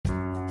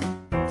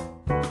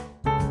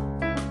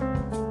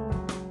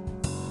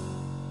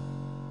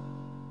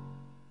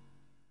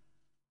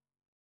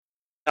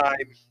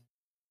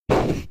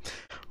Time.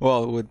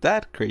 Well, with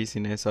that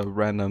craziness of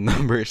random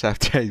numbers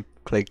after I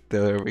clicked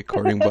the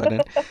recording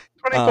button, uh,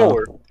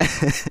 24.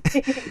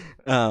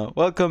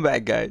 welcome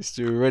back, guys,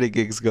 to Ready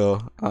Gigs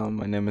Go.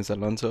 My name is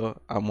Alonso.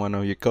 I'm one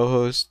of your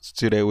co-hosts.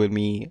 Today with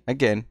me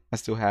again, I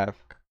still have.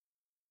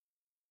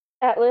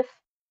 Atlas.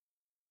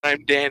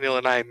 I'm Daniel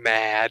and I'm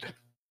mad.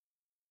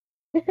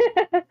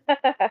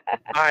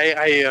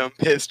 I am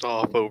pissed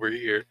off over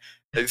here.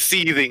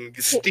 Seething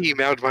steam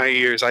out my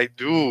ears. I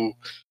do.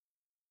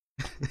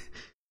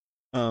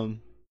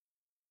 um,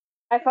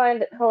 I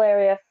find it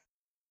hilarious.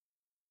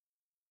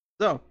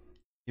 so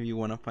if you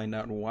want to find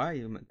out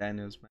why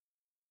Daniel's mad,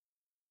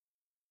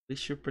 we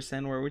should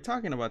present what we're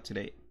talking about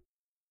today.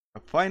 A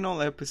final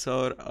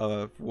episode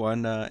of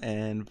Wanda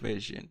and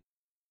Vision.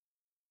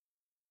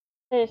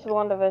 Finish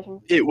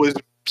WandaVision. It was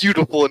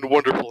beautiful and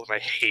wonderful, and I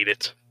hate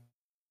it.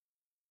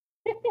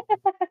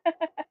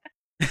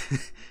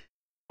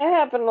 I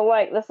happen to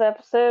like this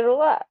episode a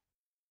lot.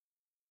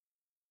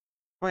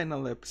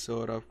 Final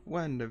episode of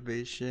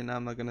WandaVision.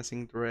 I'm not gonna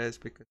sing the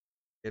rest because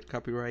I get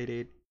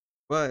copyrighted.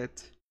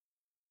 But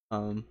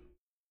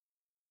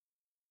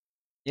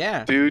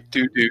yeah. Do.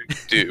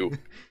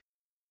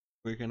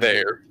 We're gonna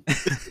There.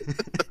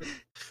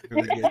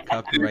 we're gonna get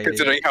copyrighted.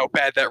 Considering how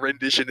bad that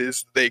rendition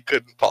is, they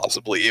couldn't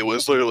possibly. It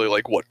was literally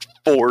like, what,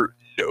 4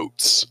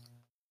 notes?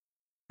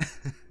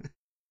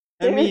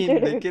 I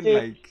mean, they can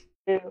like.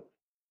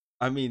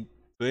 I mean,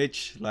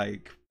 Twitch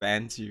like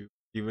bans you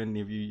even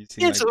if you're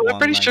using Yeah, like so one I'm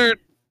pretty line. sure,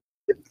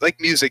 like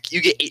music,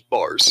 you get 8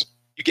 bars.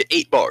 You get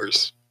 8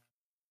 bars.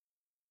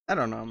 I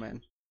don't know,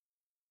 man.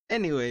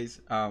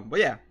 Anyways, but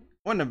yeah,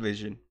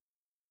 WandaVision.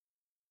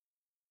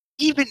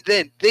 Even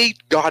then, they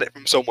got it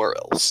from somewhere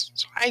else,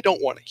 so I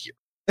don't want to hear.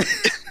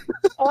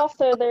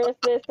 Also, there's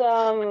this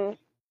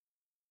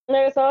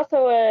there's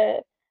also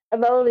a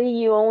melody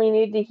you only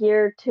need to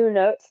hear 2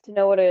 notes to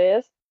know what it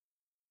is.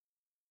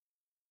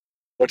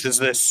 What is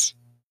this?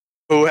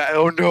 Oh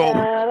no!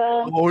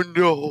 Ta-da. Oh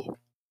no!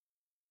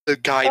 The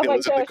guy Oh that my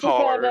was in the gosh, you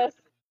found car. us.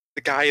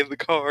 The guy in the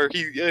car.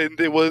 And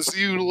it was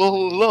you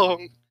all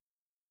along.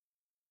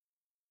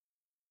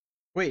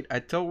 Wait, I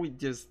thought we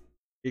just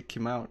kick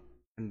him out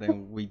and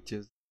then we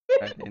just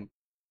got in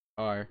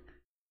car.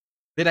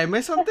 Did I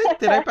miss something?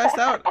 Did I pass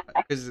out?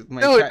 Because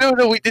my chat...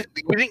 No, we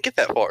didn't get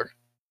that far.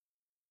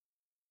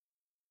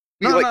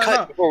 We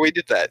cut before we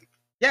did that.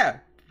 Yeah,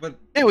 but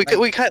yeah,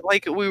 we cut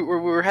like we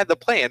had the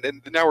plan,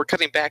 and now we're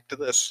cutting back to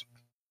this.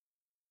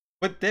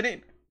 But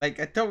didn't like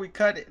I thought we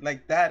cut it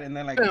like that, and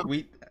then like No.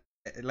 we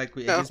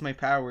used my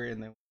power,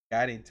 and then we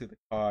got into the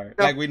car.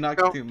 No, like we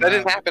knocked him that out.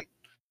 didn't happen.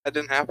 That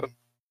didn't happen.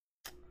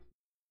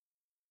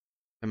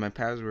 And my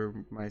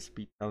password might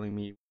be telling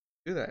me to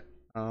do that.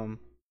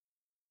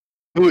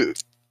 Who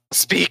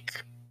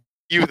speak?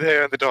 You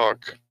there in the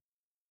dark?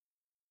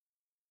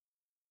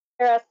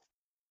 Yes.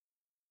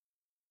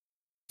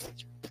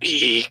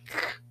 Speak.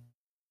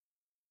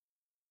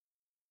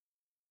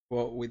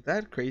 Well, with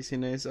that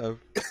craziness of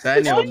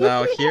Daniel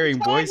now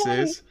hearing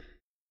voices,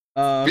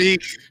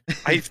 Speak.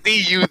 I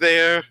see you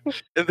there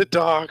in the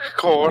dark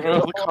corner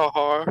of the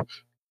car.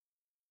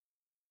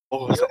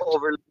 Oh, is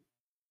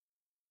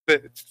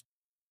that...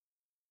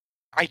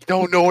 I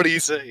don't know what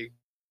he's saying.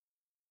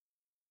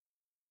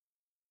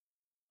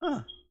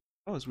 Huh?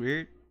 That was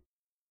weird.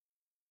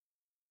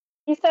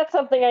 He said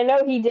something. I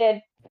know he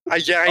did.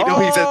 Yeah, I know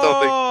he said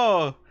something.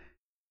 Oh,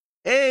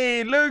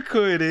 hey, look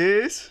who it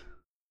is.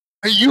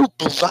 Are you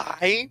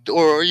blind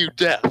or are you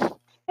deaf?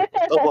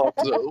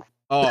 Alonso.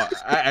 Oh,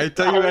 I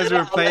thought you guys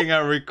were playing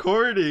a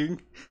recording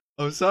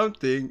of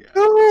something.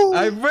 No.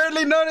 I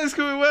barely noticed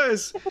who it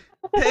was.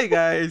 Hey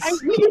guys. I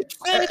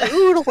said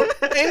Oodle.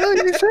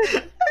 I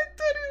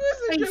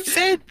said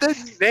said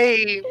the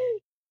name.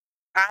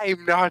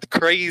 I'm not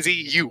crazy.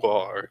 You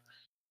are.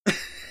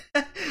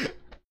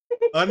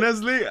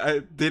 Honestly, I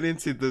didn't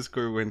see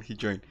Discord when he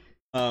joined.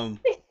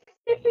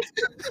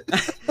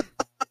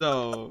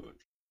 So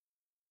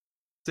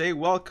say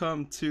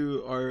welcome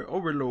to our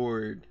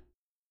overlord.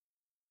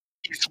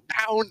 He's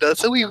found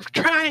us, and we've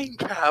time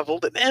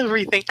traveled and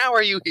everything. How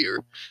are you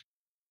here?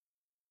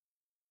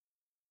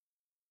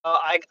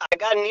 I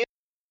got news.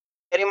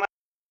 Getting my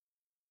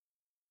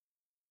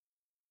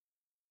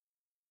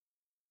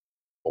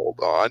Hold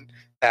on.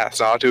 That's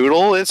not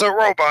Oodle. It's a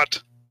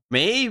robot.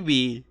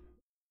 Maybe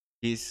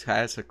he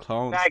has a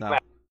clone now.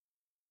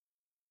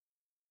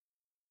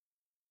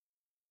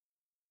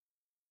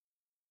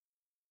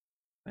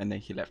 And then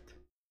he left.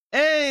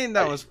 And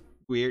that was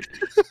weird.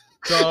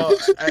 So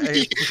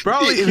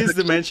probably his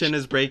dimension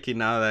is breaking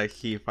now that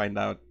he find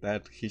out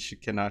that he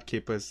cannot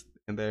keep us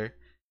in there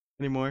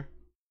anymore.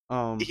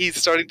 He's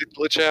starting to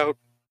glitch out.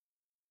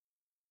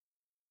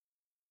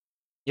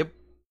 Yep.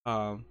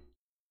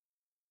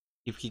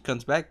 If he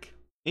comes back,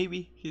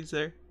 maybe he's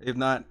there. If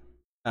not,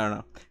 I don't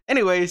know.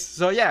 Anyways,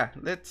 so yeah,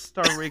 let's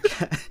start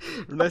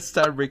recapping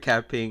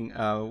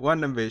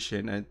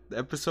WandaVision, an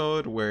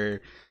episode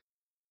where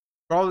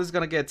probably is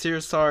gonna get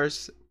 0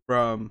 stars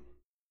from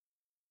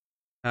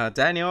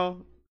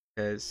Daniel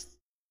because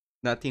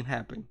nothing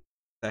happened.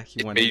 that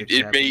he wanted to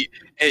It happen.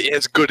 may,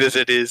 as good as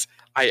it is,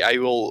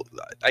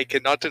 I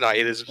cannot deny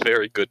it is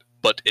very good,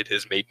 but it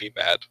has made me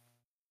mad.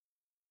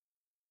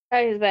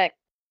 He's back.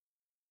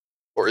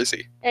 Or is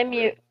he? And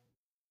mute.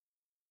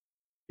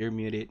 You're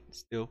muted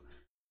still.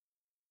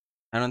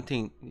 I don't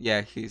think.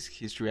 Yeah,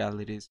 his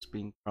reality is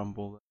being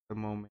crumbled at the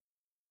moment.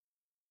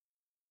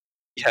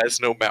 He has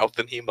no mouth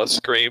and he must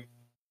scream.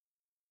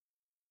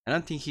 I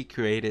don't think he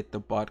created the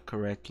bot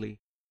correctly.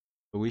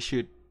 But we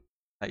should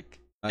like.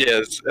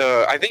 Yes,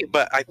 I think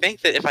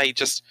that if I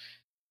just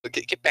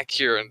get back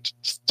here and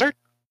start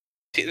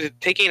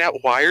taking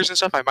out wires and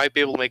stuff, I might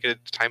be able to make a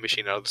time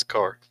machine out of this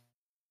car.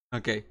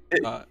 Okay.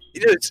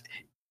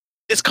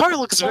 This car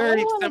looks I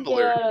very wanna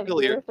similar. get out of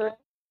Familiar. here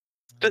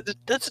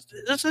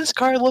Does this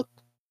car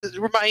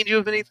remind you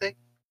of anything?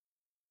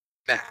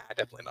 Nah,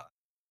 definitely not.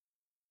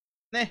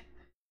 Nah,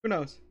 who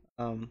knows?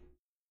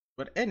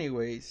 But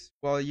anyways,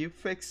 while you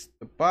fix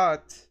the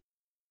bot,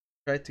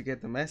 try to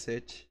get the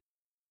message.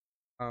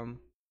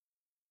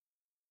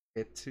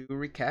 Get to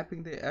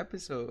recapping the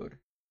episode.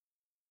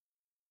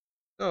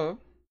 So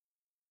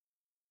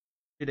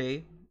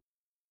today,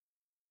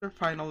 our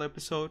final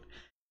episode.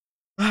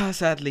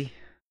 Sadly,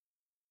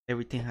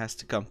 everything has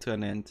to come to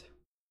an end.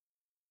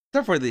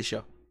 Except for this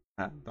show.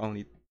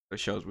 Only the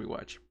shows we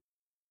watch.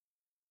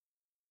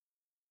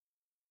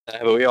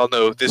 But we all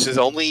know this is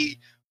only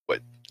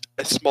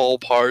a small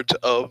part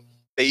of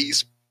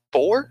phase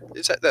 4.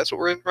 That's what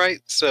we're in, right?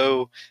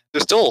 So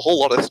there's still a whole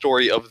lot of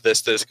story of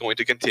this that's going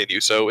to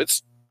continue. So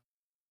it's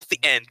the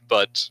end,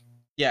 but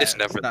Yeah, it's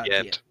never not the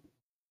end.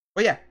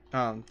 But yeah,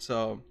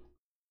 so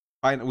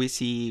finally we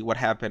see what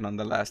happened on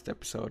the last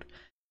episode.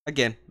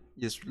 Again,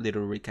 just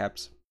little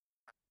recaps.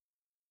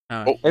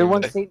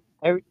 Everyone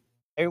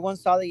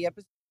saw the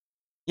episode.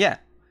 Yeah,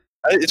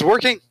 It's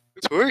working.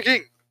 It's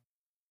working.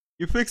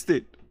 you fixed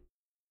it.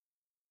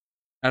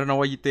 I don't know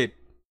what you did.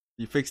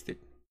 You fixed it.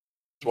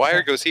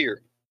 Wire goes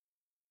here.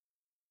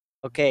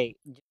 Okay,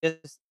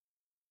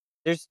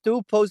 there's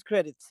 2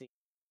 post-credit scenes.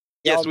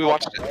 Yes, Y'all we know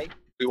watched that, it. right?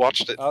 We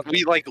watched it.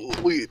 Okay.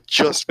 We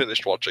just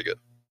finished watching it.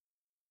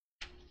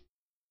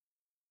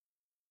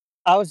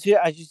 I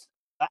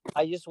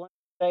just want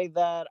to say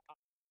that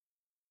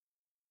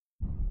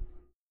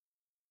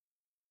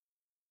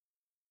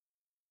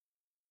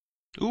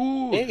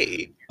Ooh.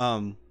 Hey.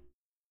 I'm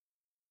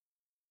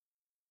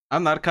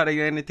not cutting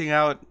anything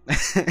out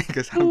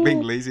because I'm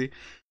being lazy.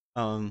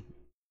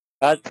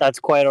 that's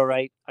quite all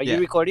right. Are Yeah. you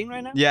recording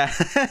right now? Yeah,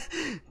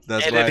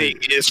 that's Editing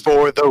is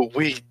for the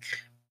weak.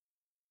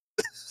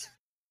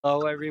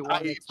 Oh, everyone, I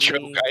it's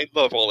joke. me, I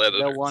love all the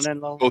editors. one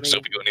and Most only,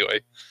 of you, anyway.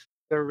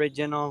 the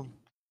original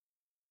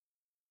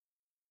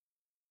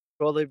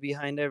controller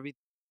behind everything.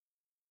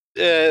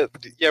 Yeah,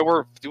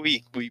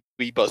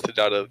 we busted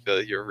out of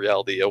your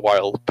reality a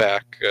while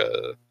back.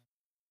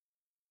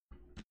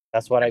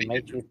 That's what I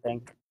made you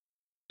think.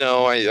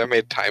 No, I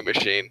made a time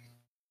machine.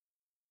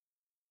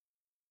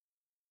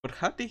 But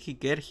how did he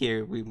get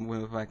here? We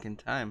went back in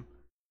time.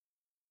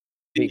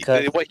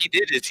 Because- What he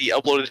did is he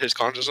uploaded his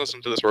consciousness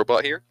into this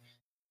robot here.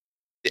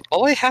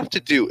 All I have to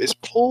do is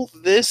pull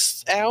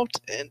this out,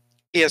 and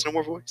he has no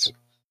more voice.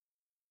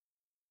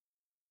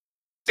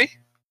 See?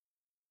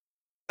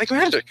 Like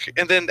magic.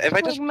 And then if I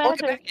Like just plug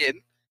it magic. back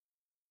in,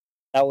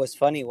 That was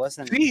funny,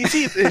 wasn't it?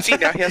 see,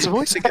 now he has a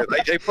voice again.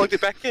 I plugged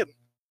it back in.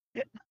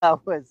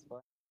 That was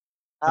fun.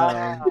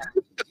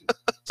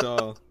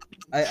 So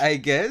I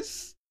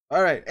guess.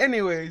 All right.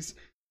 Anyways,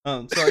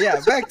 so yeah,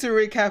 back to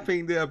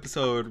recapping the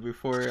episode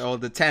before all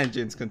the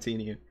tangents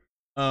continue.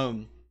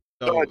 So,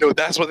 No,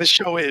 that's what this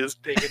show is.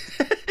 Dang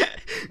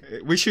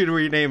it. we should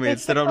rename it We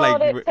instead should of call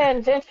like it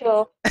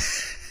tangential.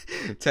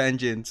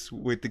 tangents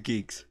with the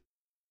geeks.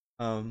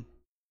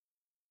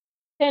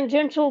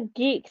 Tangential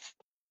geeks.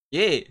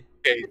 Yeah.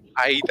 Okay,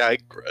 I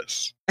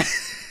digress.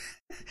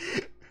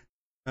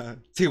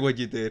 See what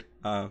you did.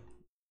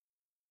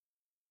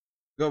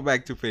 Go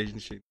back to page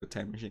machine, the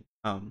time machine.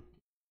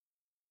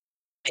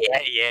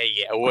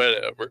 Yeah,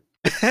 whatever.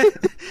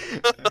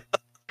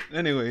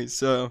 Anyway,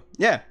 so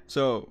yeah,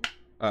 so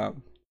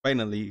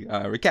finally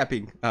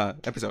recapping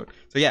episode.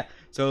 So yeah,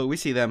 so we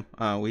see them.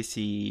 We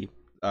see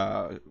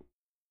her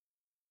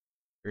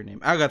name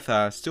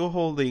Agatha still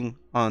holding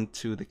on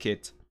to the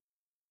kid.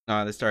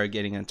 They start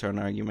getting into an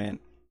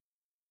argument.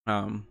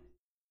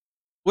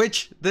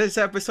 Which this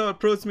episode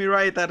proves me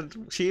right that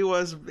she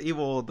was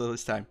evil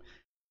this time.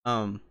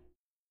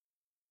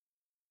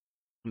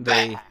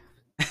 They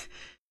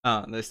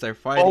start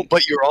fighting. Oh,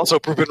 but you're also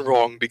proven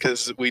wrong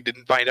because we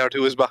didn't find out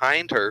who was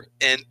behind her,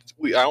 and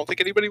I don't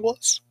think anybody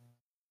was.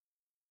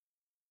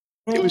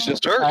 It was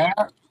just her.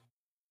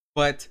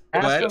 But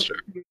It was just her.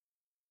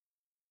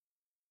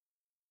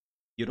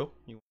 you know,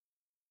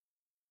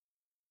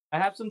 I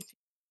have some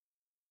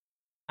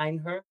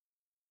behind her.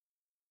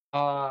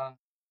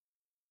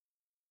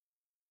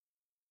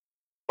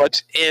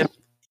 But if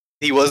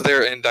he was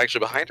there and actually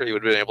behind her, he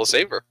would have been able to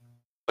save her.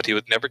 But he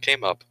would never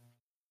came up.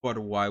 but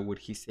why would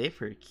he save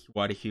her?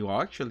 What if he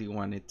actually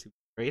wanted to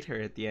trade her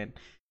at the end?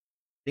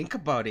 Think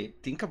about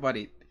it.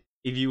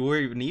 if you were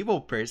an evil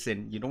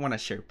person, you don't want to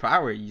share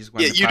power. You just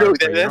want Yeah, the you power know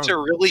for your that's a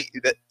own. really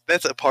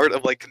that's a part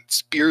of like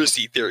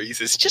conspiracy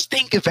theories. Is just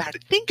think about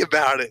it. Think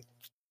about it,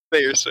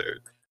 there, sir.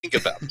 Think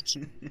about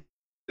it.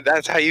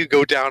 That's how you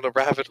go down a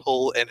rabbit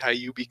hole and how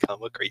you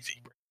become a crazy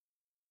person.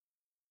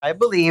 I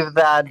believe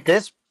that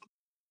this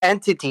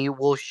entity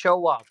will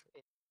show up.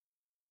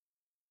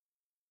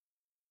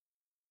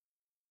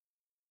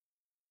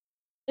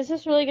 Is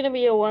this really going to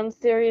be a one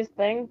series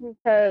thing?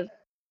 Because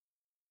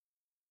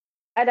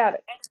I doubt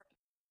it.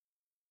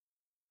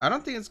 I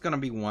don't think it's gonna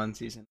be one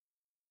season.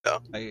 No.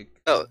 Like,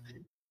 No,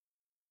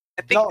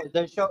 I think No,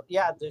 the show.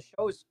 Yeah, the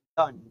show's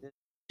done.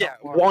 yeah,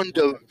 Or-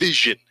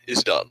 WandaVision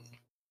is done.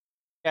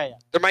 Yeah.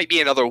 There might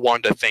be another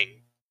Wanda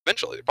thing.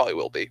 Eventually, there probably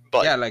will be.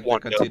 But yeah, like the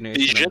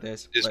continuation WandaVision of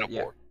this. is But no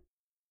yeah. more.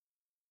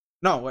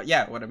 No,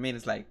 what I mean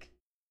is like,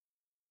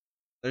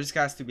 there's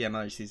has to be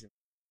another season,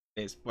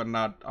 of this, but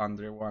not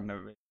under one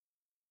of it.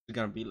 It's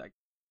gonna be like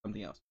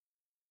something else.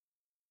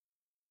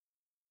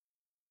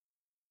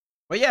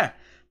 But yeah,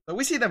 so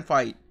we see them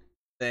fight.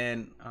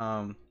 Then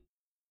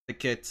the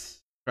kids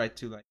try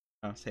to like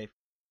save.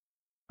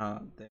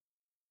 Then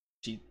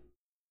she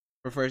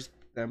prefers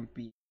them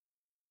be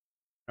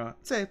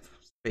safe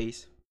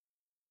space.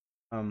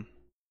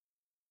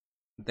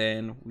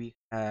 Then we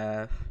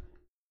have,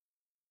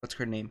 what's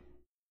her name?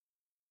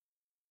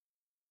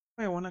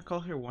 I wanna call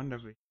her Wanda.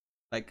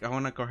 Like I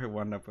wanna call her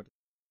Wanda, but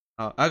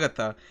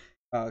Agatha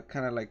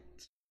kind of like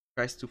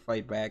tries to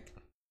fight back,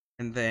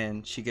 and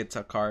then she gets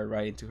a car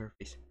right into her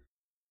face.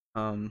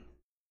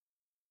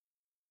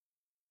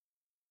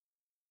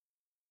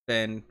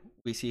 Then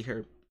we see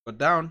her go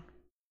down.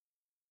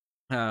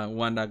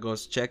 Wanda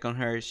goes check on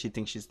her. She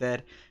thinks she's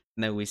dead,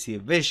 and then we see a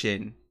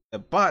Vision, the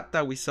bot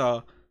that we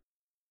saw,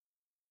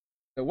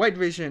 the White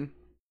Vision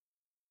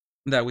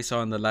that we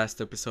saw in the last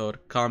episode,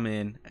 come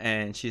in,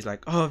 and she's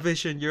like, "Oh,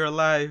 Vision, you're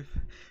alive.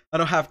 I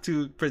don't have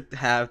to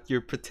have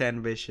your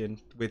pretend Vision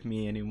with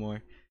me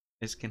anymore.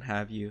 I just can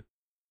have you."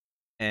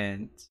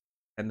 And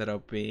ended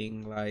up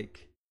being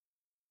like,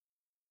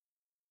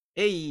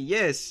 "Hey,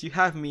 yes, you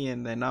have me,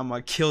 and then I'm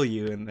gonna kill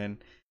you." And then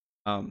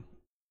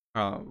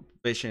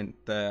Vision,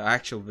 the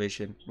actual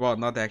Vision, well,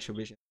 not the actual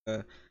Vision,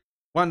 the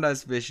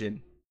Wanda's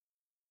Vision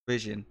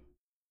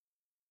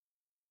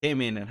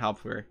came in and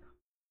helped her.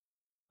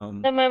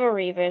 The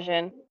memory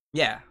vision.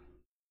 Yeah,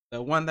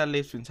 the one that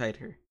lives inside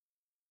her.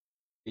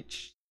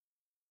 Which,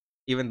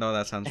 even though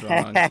that sounds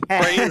wrong,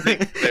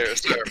 Phrasing there,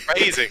 sir.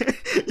 Phrasing.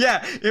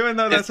 Yeah, even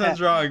though that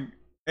sounds wrong,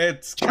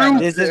 it's True.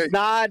 This is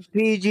not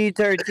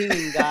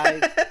PG-13,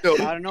 guys. No,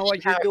 I don't know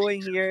what you're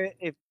doing here.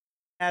 If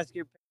ask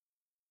your parents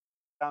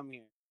to come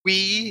here.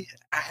 we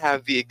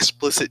have the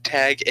explicit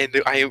tag,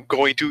 and I am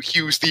going to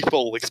use the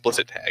full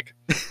explicit tag.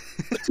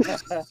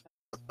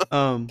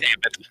 Damn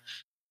it.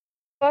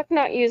 Fuck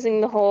not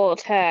using the whole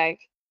tag.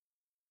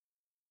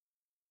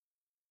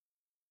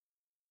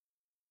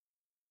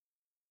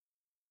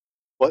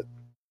 What?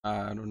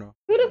 I don't know.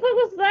 Who the fuck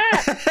was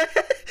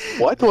that?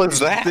 What was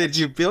that? Did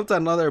you build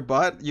another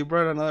bot? You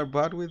brought another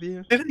bot with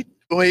you? Did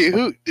I, wait,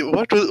 who?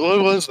 What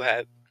was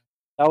that?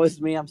 That was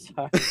me. I'm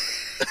sorry.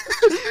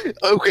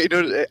 Okay,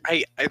 no,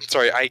 I'm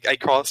sorry. I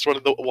crossed one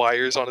of the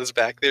wires on his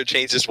back there,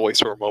 changed his voice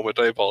for a moment.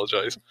 I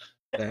apologize.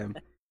 Damn.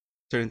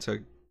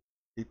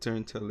 He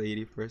turned to a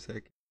lady for a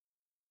second.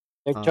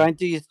 They're trying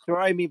to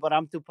destroy me, but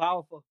I'm too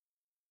powerful.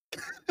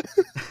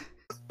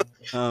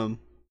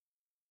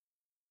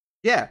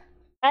 Yeah.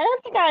 I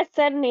don't think I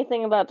said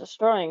anything about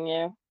destroying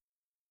you.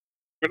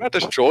 We're not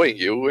destroying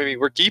you. I mean,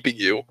 we're keeping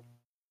you.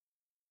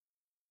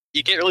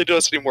 You can't really do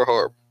us any more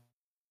harm.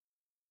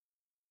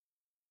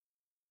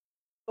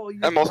 Oh,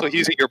 I'm also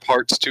using your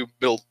parts to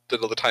build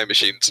another time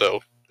machine, so.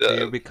 So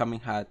you're becoming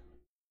half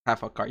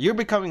a car. You're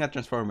becoming a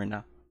transformer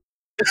now.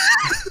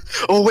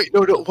 Oh wait,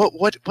 no.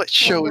 What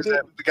show is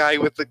that? The guy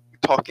with the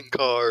talking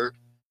car.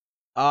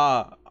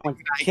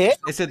 Kit?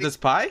 Is it the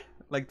spy?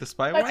 Like the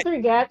spy one? Dexter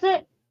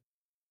Gadget?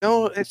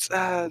 No, it's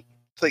like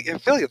I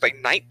feel like it's like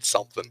Night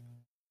something.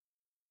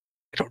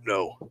 I don't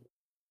know.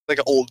 Like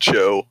an old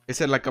show.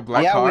 Is it like a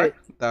black Yeah, car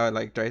that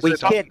like drives Wait,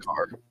 It's a talking Kit.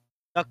 car.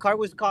 The car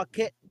was called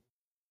Kit.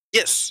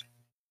 Yes.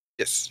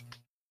 Yes.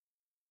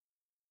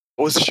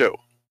 What was the show?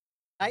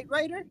 Knight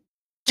Rider?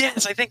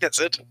 Yes, I think that's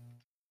it.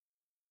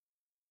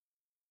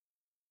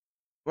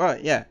 Well,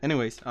 yeah.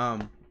 Anyways,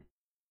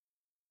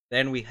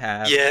 then we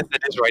have. Yes,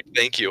 that is right.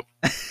 Thank you.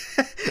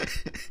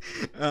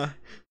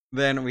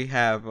 Then we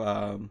have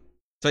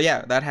So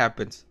yeah, that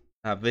happens.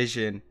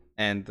 Vision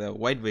and the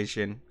White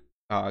Vision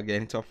get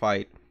into a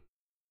fight.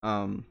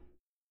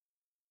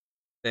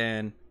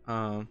 Then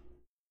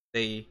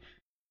they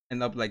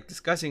end up like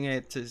discussing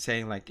it,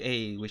 saying like,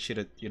 "Hey, we should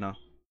have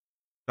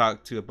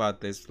talked to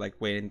about this like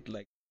waiting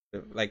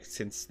like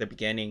since the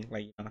beginning,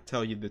 like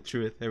tell you the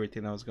truth,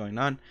 everything that was going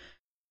on."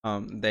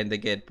 Then they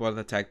get both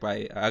attacked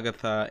by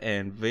Agatha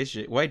and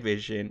White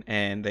Vision,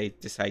 and they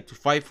decide to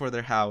fight for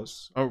their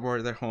house or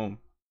for their home,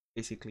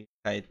 basically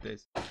inside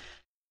this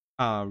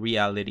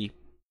reality.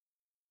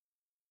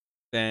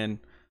 Then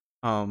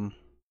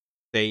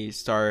they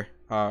start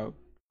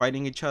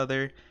fighting each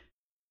other.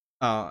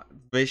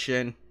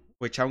 Vision,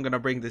 which I'm gonna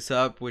bring this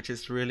up, which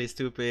is really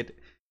stupid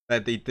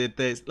that they did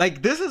this.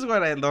 Like, this is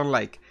what I don't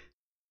like.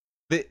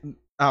 The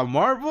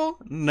Marvel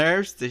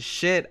nerfs the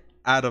shit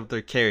out of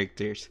their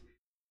characters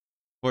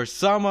for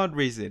some odd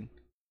reason.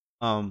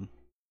 So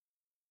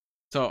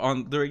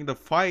on during the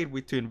fight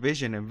between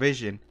Vision and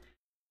Vision,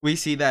 we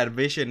see that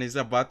Vision is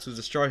about to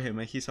destroy him,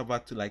 and he's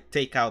about to like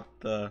take out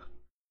the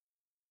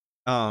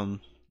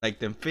like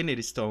the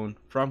Infinity Stone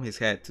from his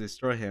head to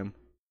destroy him,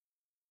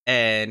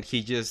 and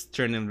he just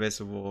turned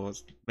invisible,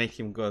 make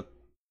him go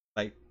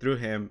like through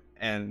him,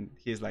 and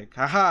he's like,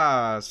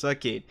 haha,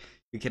 suck it,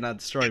 you cannot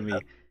destroy me.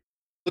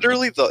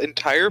 Literally, the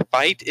entire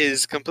fight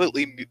is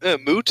completely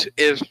moot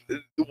if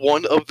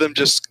one of them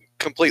just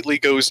completely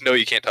goes, "No,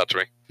 you can't touch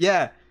me."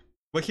 Yeah,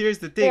 but here's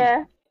the thing.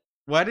 Yeah.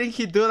 Why didn't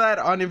he do that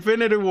on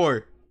Infinity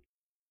War?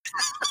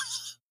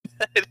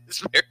 That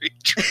is very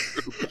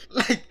true.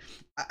 Like,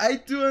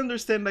 I do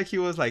understand that he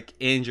was like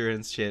injured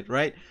and shit,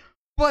 right?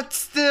 But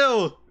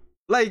still,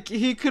 like,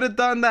 he could have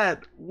done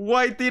that.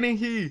 Why didn't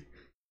he?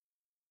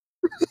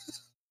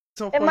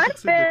 So It might have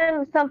stupid.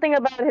 been something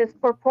about his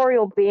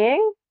corporeal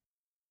being.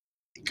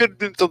 It could have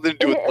been something to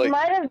do with It like.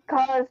 might have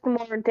caused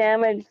more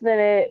damage than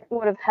it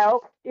would have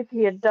helped if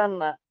he had done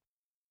that.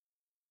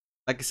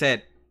 Like I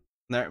said,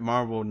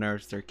 Marvel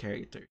nerfs their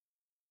characters.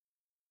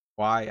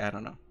 Why? I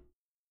don't know.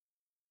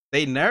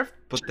 They nerf,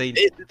 but they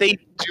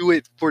do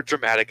it for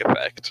dramatic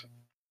effect.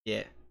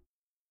 yeah.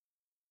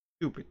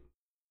 Stupid.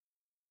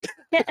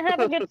 Can't have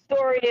a good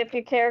story if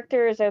your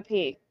character is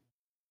OP.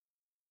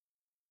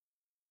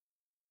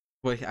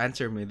 Well,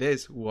 answer me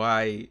this: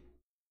 why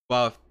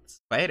buff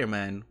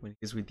Spider-Man when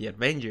he's with the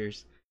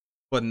Avengers,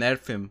 but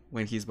nerf him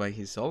when he's by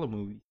his solo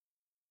movie?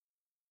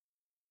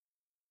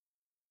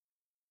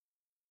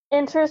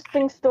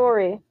 Interesting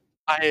story.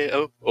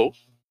 Oh,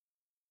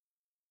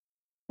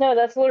 No,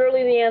 that's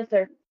literally the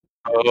answer.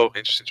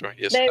 interesting story.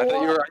 Yes, They I thought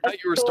want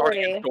you were a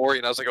starting a story. story,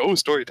 and I was like, "Oh,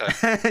 story time."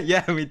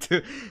 Yeah, me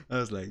too. I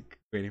was like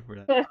waiting for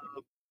that.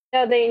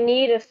 No, they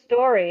need a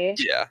story.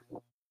 Yeah,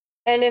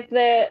 And if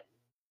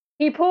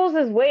he pulls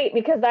his weight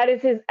because that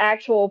is his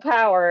actual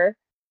power.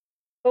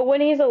 But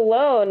when he's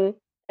alone,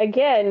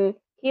 again,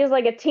 he's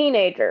like a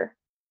teenager.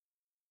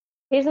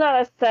 He's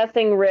not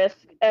assessing risk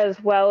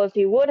as well as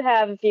he would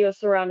have if he was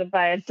surrounded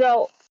by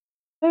adults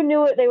who knew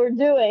what they were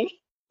doing.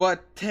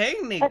 But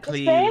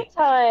technically, At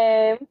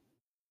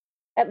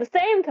the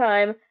same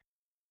time,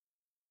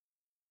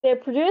 their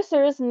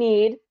producers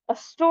need a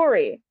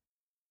story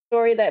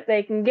that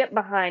they can get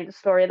behind, a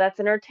story that's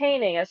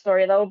entertaining, a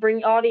story that will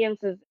bring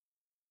audiences,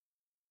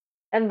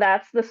 and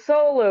that's the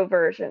solo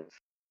versions.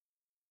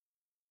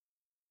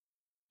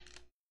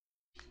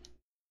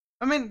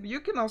 I mean, you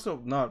can also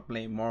not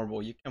blame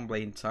Marvel. You can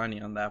blame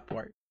Sony on that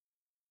part.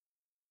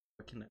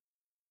 Did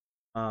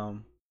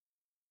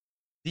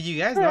you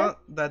guys know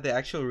that the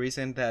actual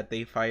reason that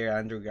they fired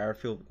Andrew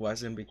Garfield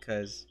wasn't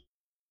because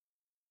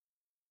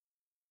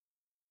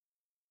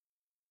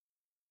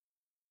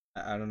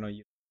I don't know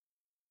you?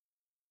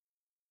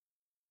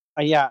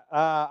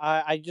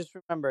 I just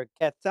remember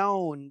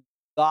Chthon,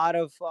 god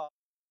of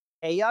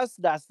chaos.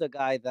 That's the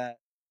guy that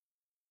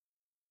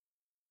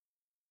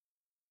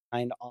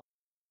kind of,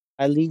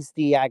 at least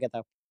the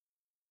Agatha.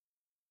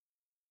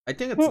 I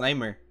think it's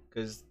Nightmare,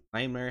 because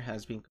Nightmare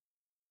has been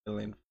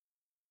villain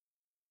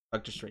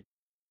Doctor Strange.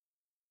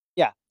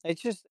 Yeah,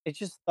 it's just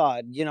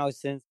thought,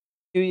 since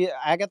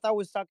Agatha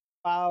was talking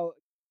about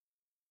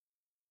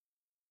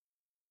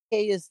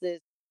chaos this,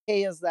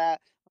 chaos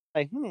that,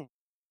 like,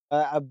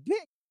 a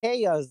big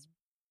chaos.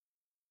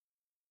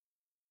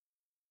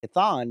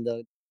 Chthon,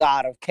 the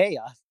god of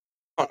chaos.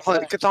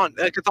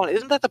 Chthon,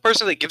 isn't that the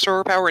person that gives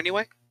her power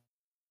anyway?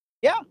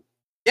 Yeah.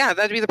 Yeah,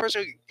 that'd be the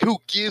person who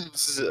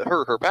gives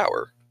her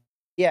power.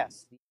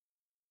 Yes.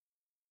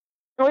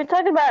 Are we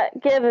talking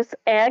about gives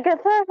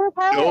Agatha her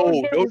power? No.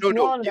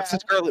 Gives the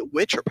Scarlet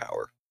Witch her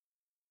power.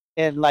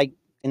 And like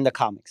in the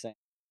comics.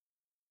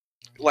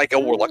 Like a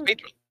warlock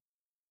patron.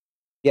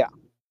 Yeah.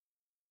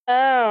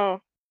 Oh.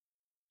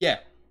 Yeah.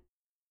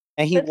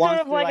 And he it's wants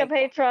sort of like a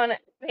patron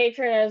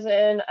as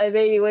in a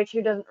baby witch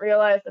who doesn't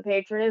realize the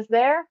patron is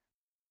there.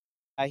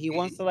 He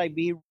wants to like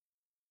be,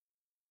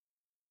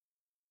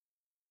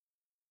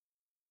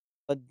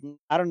 but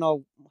I don't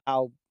know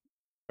how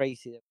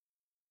crazy it.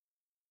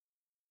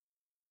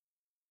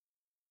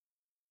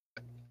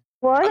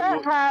 Why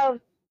not have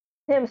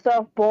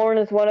himself born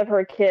as one of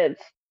her kids?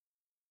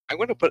 I'm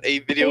going to put a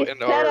video in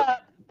set our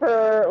up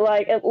for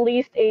like at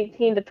least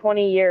 18 to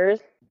 20 years,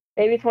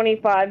 maybe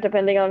 25,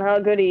 depending on how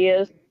good he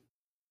is.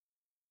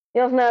 He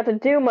doesn't have to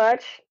do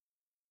much,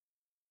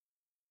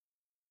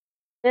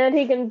 and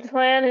he can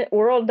plan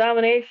world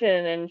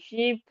domination. And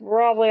she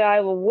probably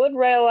either would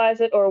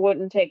realize it or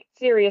wouldn't take it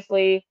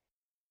seriously.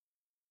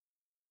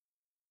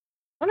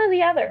 One or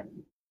the other.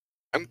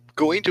 I'm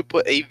going to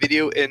put a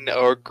video in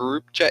our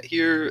group chat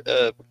here,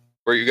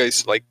 where you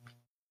guys like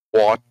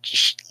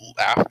watch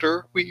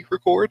after we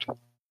record.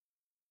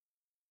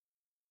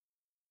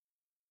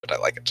 But I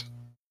like it.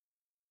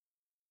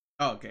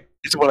 Oh, okay.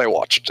 It's what I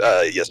watched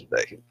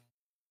yesterday.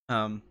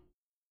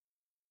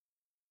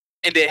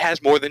 And it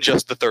has more than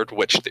just the third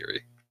witch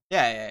theory.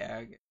 Yeah.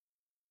 I get-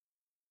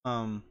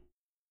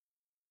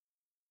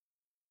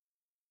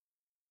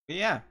 but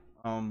yeah.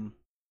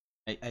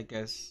 I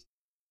guess.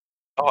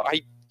 Oh,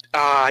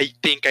 I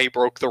think I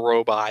broke the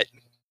robot.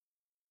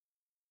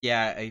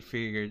 Yeah, I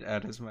figured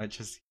out as much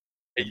as.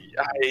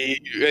 I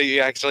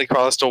accidentally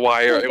crossed a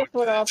wire. It just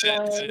went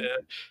offline.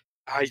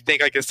 I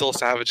think I can still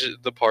salvage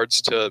the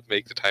parts to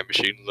make the time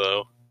machine,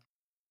 though.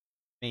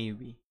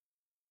 Maybe.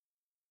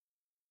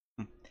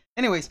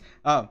 Anyways,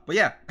 but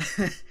yeah.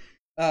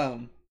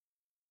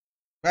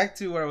 Back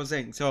to what I was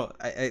saying. So,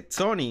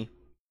 Sony.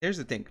 Here's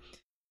the thing,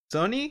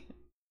 Sony.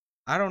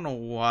 I don't know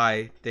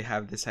why they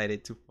have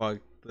decided to fuck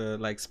the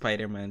like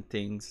Spider-Man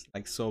things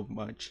like so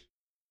much.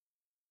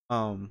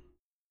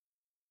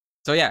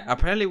 So yeah,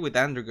 apparently with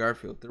Andrew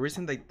Garfield, the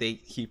reason that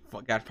he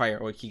got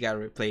fired or he got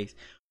replaced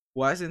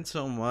wasn't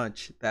so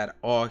much that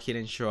he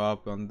didn't show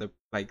up on the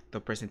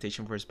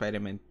presentation for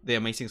Spider-Man, the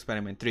Amazing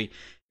Spider-Man 3.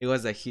 It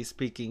was that he's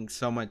speaking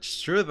so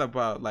much truth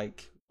about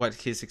like what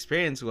his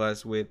experience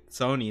was with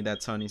Sony that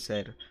Sony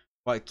said,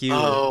 "Fuck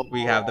you,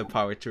 we have the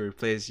power to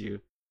replace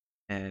you,"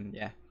 and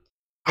yeah.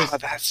 Oh,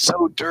 that's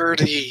so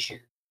dirty.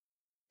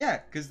 Yeah,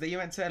 because they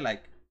even said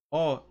like,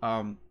 it's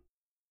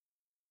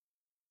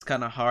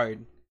kind of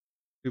hard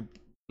to,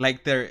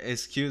 like, their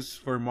excuse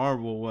for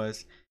Marvel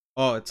was,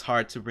 it's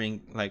hard to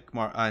bring like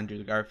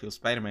Andrew Garfield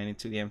Spider-Man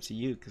into the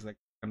MCU because like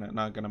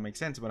not gonna make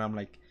sense. But I'm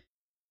like,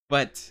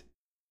 but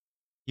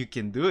you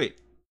can do it,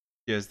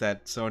 just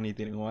that Sony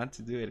didn't want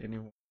to do it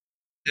anymore.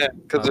 Yeah,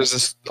 because there's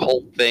this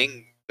whole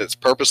thing that's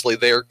purposely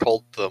there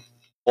called the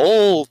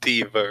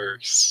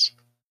multiverse.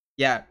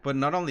 Yeah, but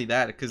not only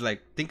that, because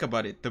like think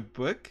about it, the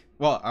book.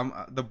 Well,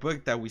 the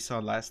book that we saw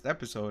last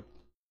episode,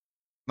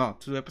 no,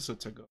 2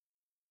 episodes ago.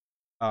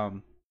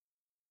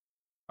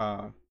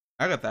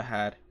 Agatha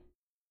had.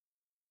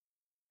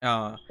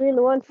 You mean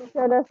the ones you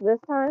showed us this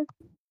time?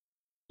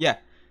 Yeah,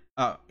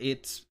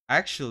 it's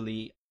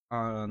actually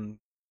on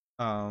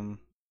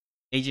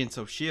Agents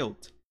of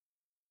Shield.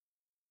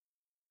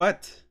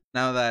 But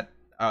now that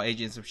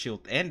Agents of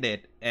Shield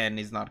ended and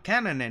is not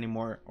canon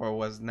anymore, or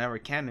was never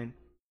canon.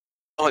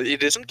 Oh,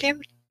 it isn't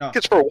canon? No.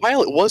 Because for a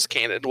while it was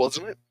canon,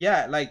 wasn't it?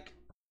 Yeah, like.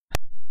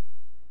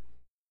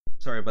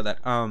 Sorry about that.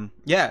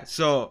 Yeah,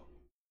 so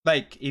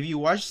like if you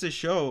watch the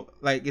show,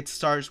 like it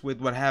starts with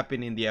what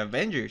happened in the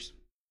Avengers.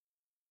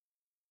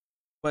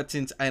 But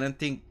since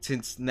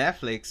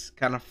Netflix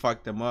kind of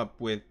fucked them up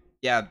with,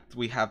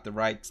 we have the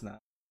rights now,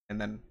 and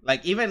then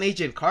like even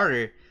Agent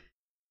Carter,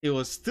 it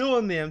was still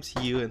in the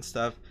MCU and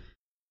stuff,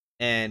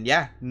 and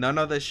yeah, none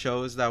of the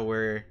shows that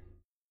were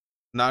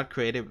not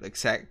created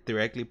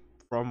directly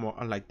from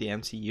like the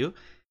MCU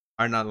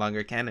are no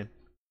longer canon.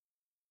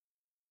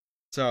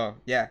 So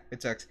yeah,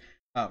 it sucks.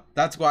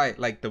 That's why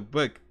like the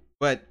book,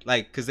 but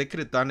like because they could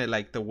have done it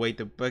like the way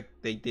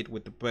they did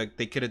with the book,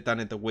 they could have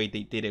done it the way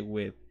they did it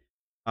with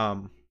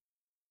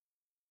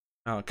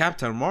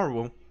Captain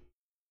Marvel,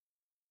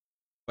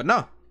 but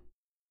no,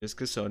 just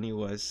because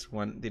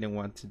Sony didn't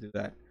want to do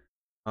that.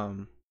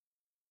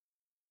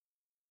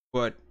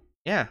 But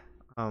yeah.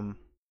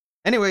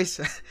 Anyways,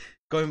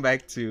 going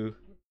back to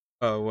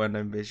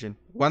WandaVision,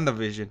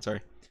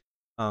 sorry.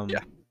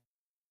 Yeah.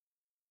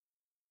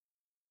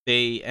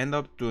 They end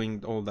up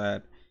doing all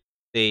that.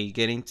 They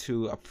get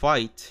into a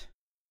fight,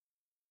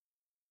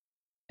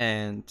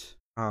 and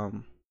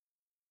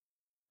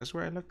that's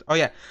where I looked. Oh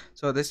yeah,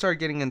 so they start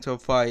getting into a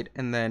fight,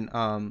 and then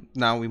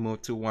now we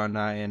move to Wanda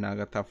and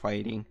Agatha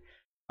fighting,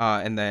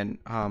 and then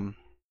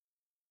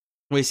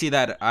we see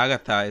that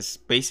Agatha is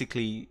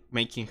basically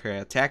making her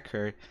attack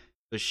her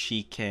so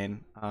she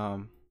can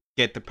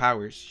get the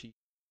powers.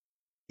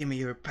 Give me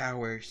your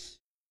powers,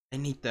 I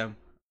need them.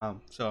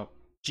 So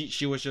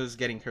she was just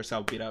getting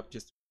herself beat up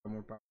just for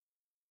more power,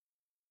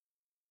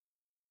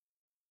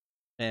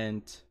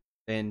 and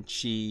then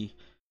she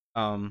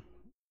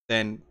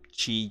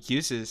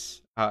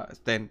uses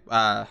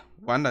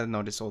Wanda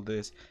noticed all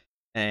this,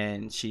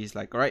 and she's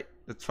like, all right,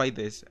 let's fight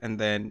this, and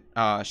then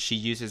she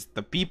uses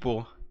the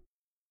people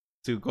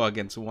to go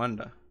against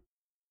Wanda,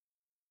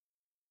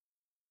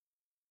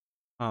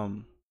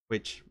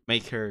 which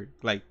make her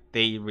like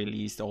they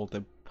released all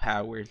the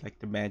power, like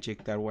the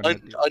magic that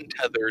Wanda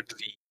untethered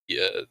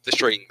the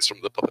strings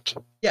from the puppet.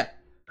 Yeah,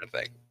 I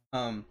think.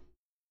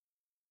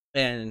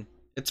 And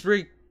it's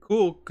pretty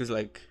cool because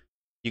like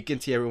you can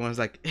see everyone's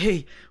like,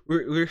 hey,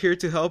 we're here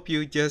to help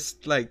you,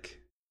 just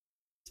like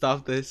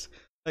stop this,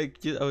 like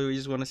we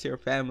just want to see our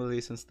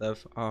families and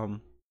stuff,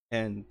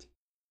 and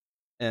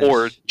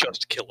or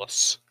just kill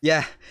us.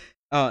 Yeah.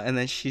 And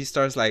then she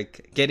starts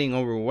like getting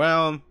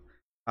overwhelmed.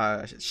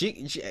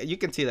 She you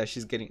can see that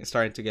she's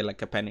starting to get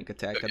like a panic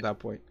attack at that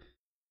point.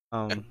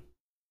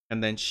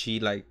 And then she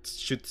like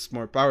shoots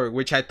more power,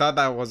 which I thought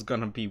that was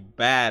gonna be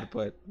bad,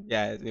 but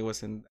yeah, it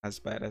wasn't as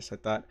bad as I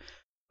thought.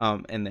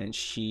 And then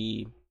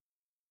she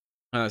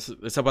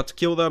is about to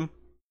kill them.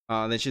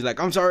 Then she's like,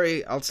 I'm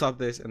sorry, I'll stop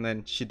this, and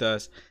then she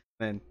does.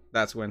 And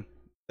that's when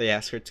they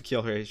ask her to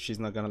kill her. She's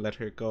not gonna let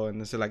her go,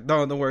 and they're like,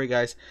 no, don't worry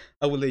guys,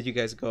 I will let you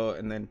guys go.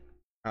 And then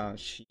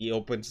she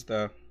opens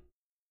the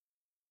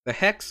the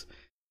Hex.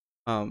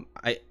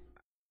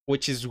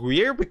 Which is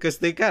weird because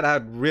they got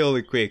out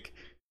really quick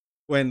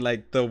when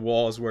like the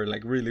walls were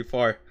like really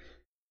far.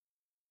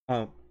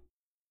 Um,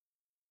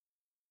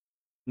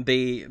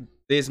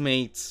 these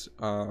mates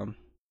what's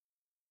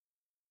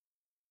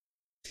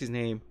his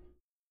name,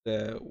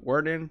 the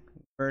Warden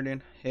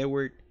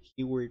Hayward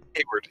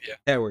yeah.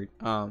 Hayward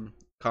come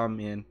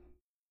in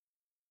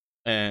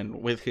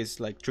and with his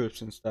like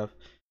troops and stuff.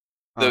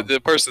 The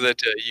person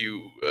that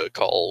you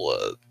call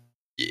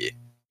yeah.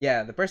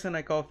 Yeah, the person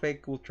I call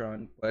fake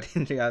Ultron, but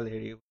in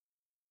reality,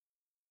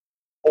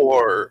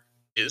 Or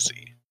is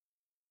he?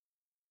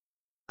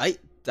 I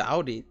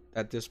doubt it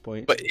at this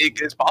point. But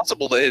it's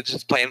possible that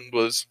his plan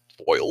was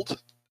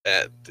foiled,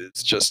 and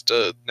it's just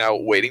now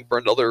waiting for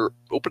another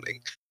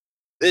opening.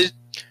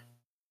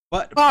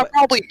 But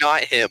probably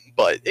not him,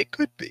 but it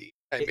could be.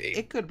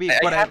 It could be,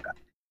 but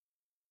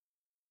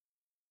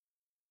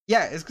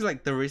yeah, it's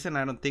like the reason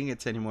I don't think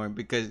it's anymore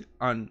because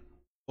on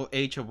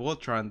Age of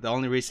Ultron, the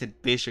only reason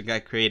Vision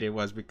got created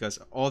was because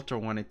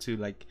Ultron wanted to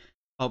like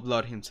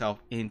upload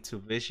himself into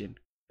Vision,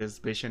 because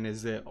Vision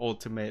is the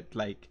ultimate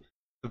like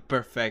the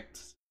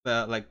perfect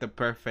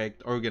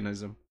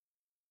organism.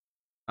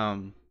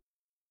 So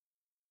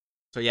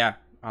yeah,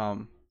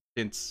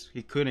 since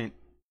he couldn't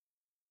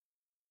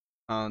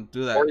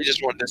do that, or he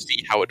just wanted to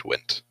see how it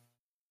went,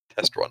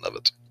 test run of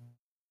it.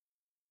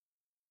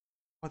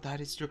 Oh,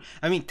 that is true.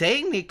 I mean,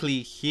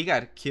 technically, he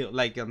got killed.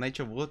 Like on Age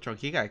of Ultron,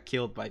 he got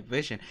killed by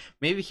Vision.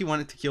 Maybe he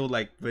wanted to kill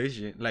like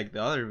Vision, like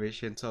the other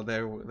Vision, so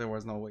there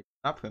was no way to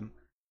stop him.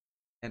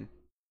 And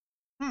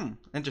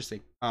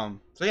interesting. So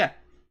yeah,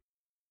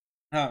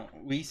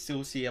 we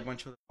still see a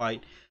bunch of the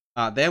fight.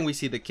 Then we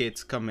see the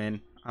kids come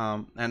in.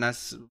 And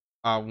as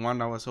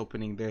when I was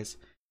opening this,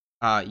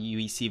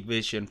 we see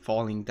Vision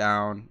falling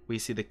down. We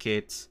see the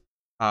kids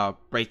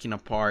breaking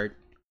apart.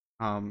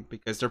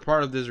 Because they're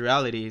part of this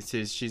reality.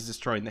 Since she's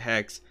destroying the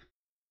Hex,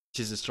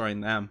 she's destroying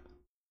them.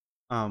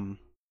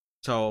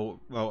 So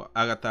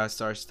Agatha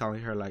starts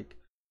telling her like,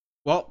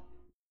 well,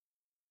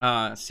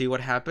 see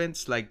what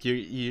happens. Like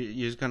you're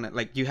just gonna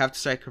like you have to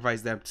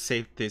sacrifice them to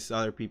save these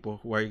other people.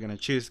 Who are you gonna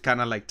choose? Kind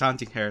of like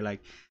taunting her, like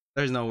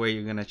there's no way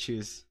you're gonna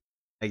choose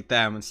like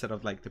them instead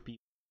of like the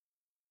people.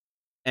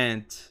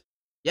 And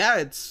yeah,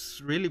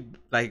 it's really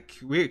like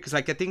weird because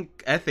like I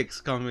think ethics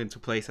come into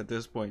place at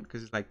this point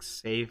because it's like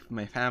save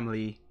my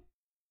family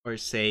or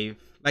save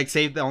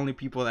the only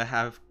people that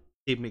have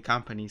kept me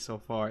company so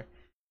far,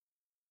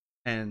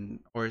 and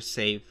or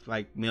save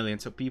like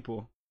millions of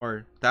people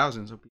or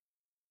thousands of people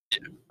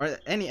or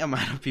any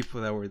amount of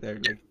people that were there.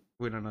 Like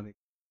we don't know.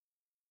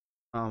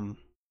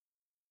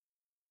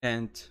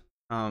 And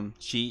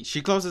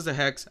she closes the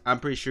Hex. I'm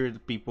pretty sure the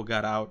people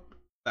got out.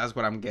 That's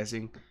what I'm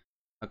guessing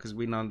because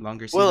we no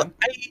longer see them.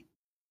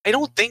 I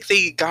don't think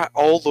they got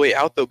all the way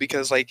out though,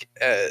 because like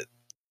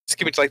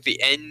skipping to like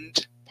the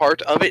end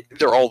part of it,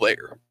 they're all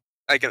there,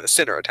 like in the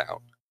center of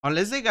town.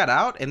 Unless they got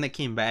out and they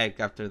came back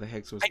after the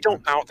Hex was. I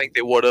don't think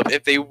they would have.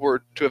 If they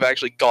were to have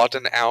actually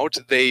gotten out,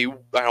 I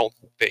don't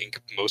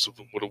think most of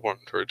them would have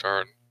wanted to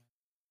return.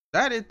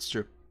 That is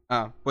true.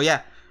 But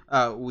yeah,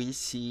 we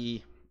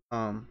see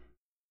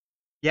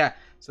yeah.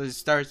 So she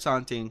starts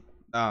taunting.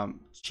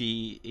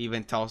 She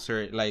even tells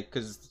her like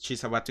because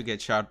she's about to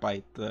get shot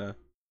by the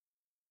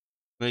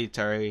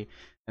military,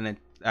 and then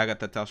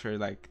Agatha tells her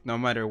like no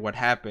matter what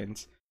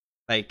happens,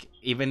 like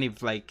even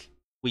if like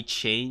we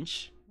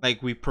change,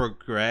 like we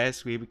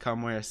progress, we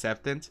become more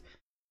acceptant,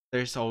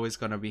 there's always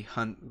gonna be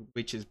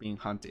witches being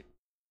hunted.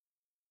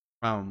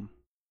 And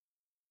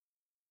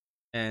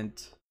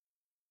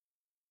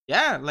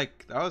yeah,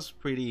 like that was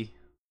pretty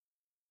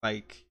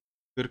like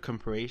good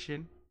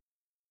comparison.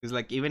 Because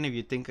like even if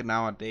you think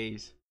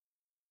nowadays,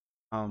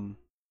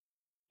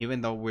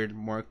 even though we're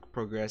more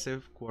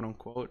progressive, quote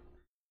unquote,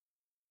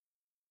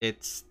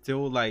 it's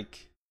still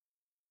like,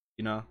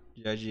 you know,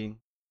 judging,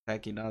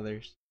 attacking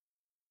others.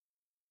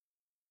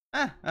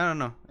 I don't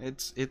know.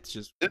 It's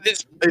just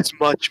it's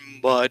much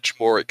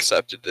more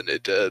accepted than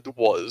it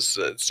was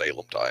in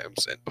Salem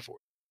times and before.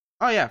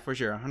 Oh yeah, for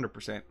sure,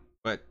 100%.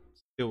 But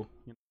still,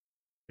 you know,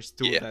 there's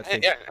still that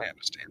thing. Yeah, I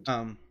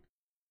understand.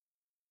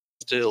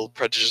 Still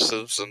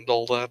prejudices and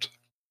all that.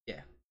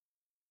 Yeah,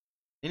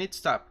 you need to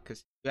stop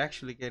because you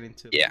actually get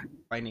into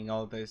finding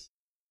all this.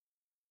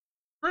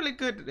 Really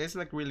good. It's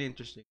like really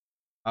interesting.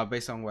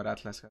 Based on what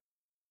Atlas has.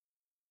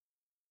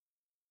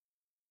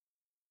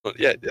 But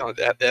yeah,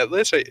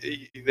 Atlas, are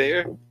you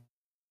there?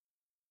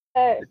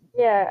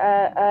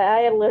 Yeah,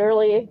 I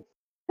literally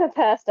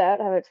passed out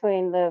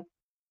between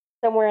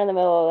somewhere in the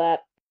middle of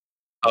that.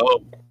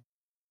 Oh.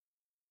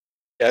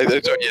 Yeah,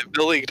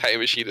 building a time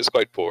machine is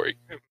quite boring.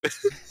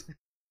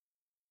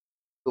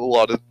 A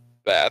lot of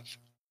math.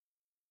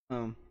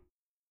 I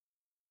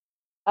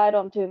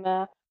don't do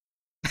math.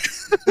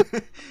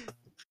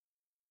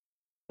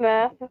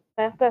 Math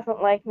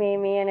doesn't like me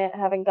and it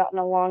haven't gotten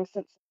along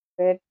since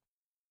grade.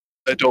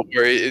 Don't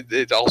worry,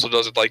 it also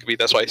doesn't like me.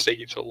 That's why it's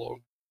taking so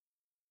long.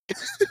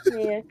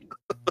 Yeah.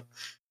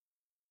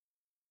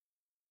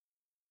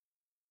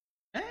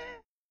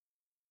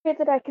 Pray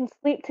that I can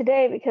sleep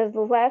today because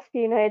the last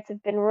few nights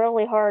have been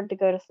really hard to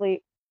go to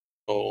sleep.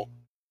 Oh.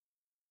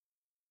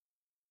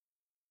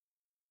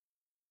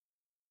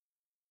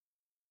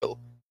 Well,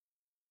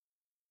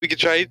 we could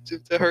try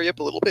to hurry up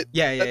a little bit.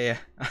 Yeah.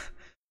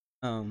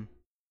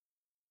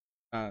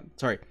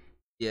 Sorry.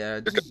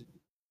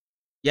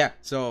 Yeah,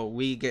 so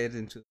we get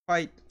into the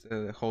fight,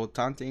 the whole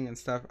taunting and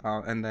stuff,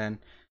 and then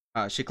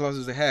she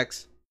closes the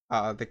hex.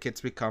 The kids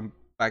become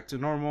back to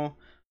normal.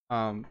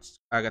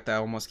 Agatha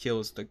almost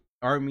kills the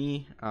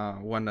army.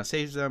 Wanda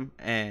saves them,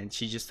 and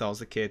she just tells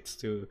the kids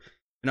to,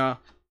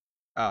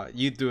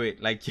 you do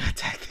it, like you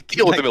attack the kids,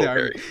 Deal with like the the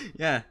army. military.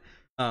 Yeah.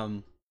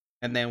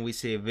 And then we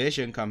see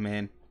Vision come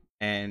in,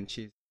 and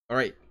she's all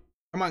right.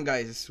 Come on,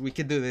 guys, we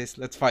can do this.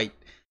 Let's fight.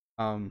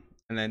 And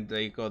then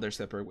they go their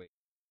separate ways,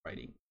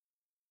 fighting.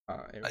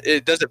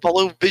 Does it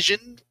follow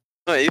Vision?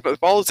 It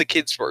follows the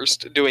kids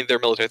first doing their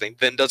military thing.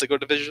 Then does it go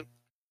to Vision?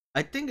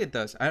 I think it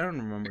does. I don't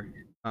remember.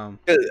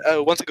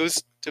 Once it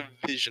goes to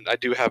Vision, I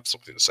do have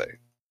something to say.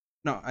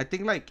 No, I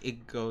think like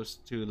it goes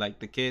to like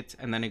the kids,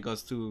 and then it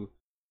goes to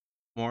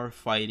more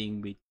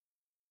fighting between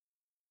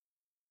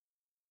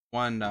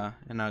Wanda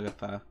and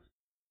Agatha,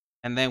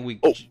 and then we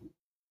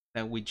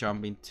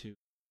jump into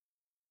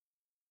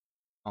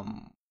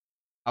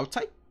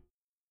outside.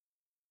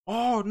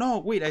 Oh no!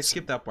 Wait, I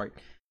skipped that part.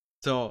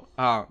 So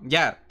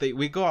yeah,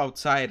 we go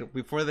outside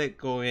before they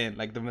go in.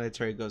 Like the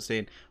military goes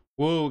in.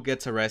 Wu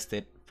gets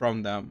arrested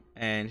from them,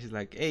 and he's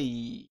like,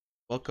 "Hey,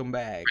 welcome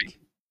back."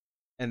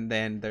 And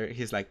then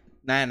he's like,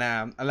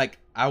 "Nah, like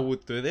I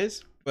would do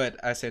this, but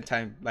at the same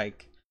time,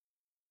 like,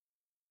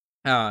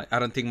 I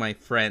don't think my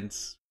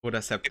friends would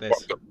accept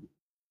this."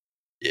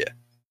 Yeah.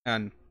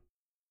 And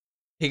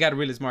he got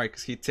really smart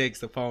because he takes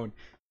the phone,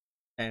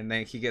 and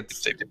then he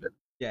gets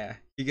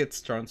he gets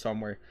thrown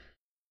somewhere.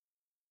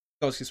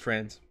 Calls his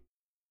friends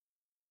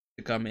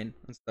to come in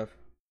and stuff.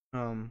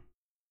 And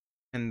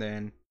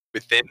then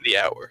within the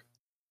hour.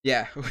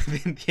 Yeah,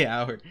 within the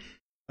hour.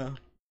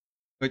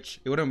 Which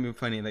it would have been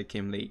funny if they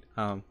came late.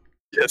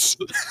 Yes.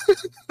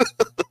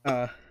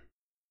 But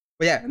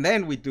yeah, and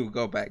then we do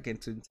go back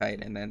into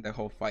inside, and then the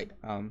whole fight.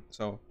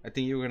 So I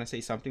think you were gonna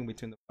say something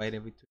between the fight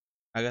between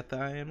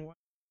Agatha and what?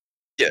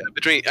 Yeah,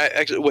 between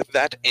actually with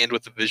that and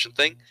with the Vision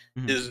thing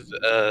is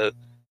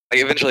like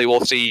eventually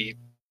we'll see.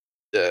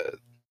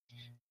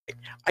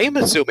 I am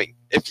assuming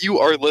if you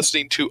are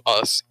listening to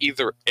us,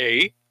 either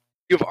A,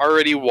 you've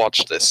already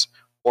watched this,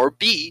 or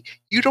B,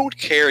 you don't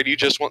care and you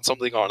just want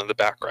something on in the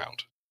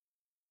background.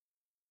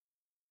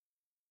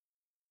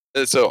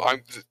 So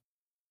I'm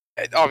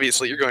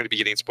obviously you're going to be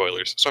getting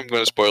spoilers, so I'm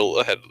going to spoil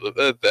ahead of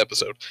the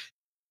episode.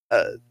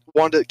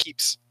 Wanda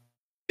keeps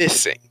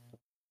missing,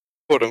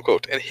 quote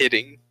unquote, and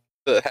hitting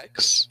the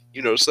hex.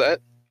 You notice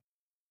that?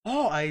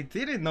 Oh, I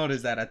didn't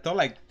notice that. I thought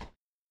like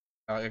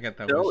I get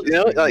that. No,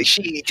 like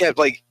she kept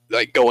like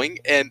going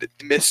and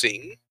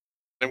missing,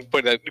 and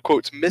put in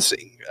quotes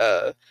missing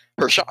her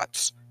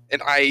shots,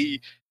 and I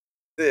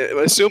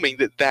assuming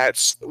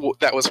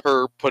that was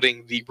her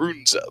putting the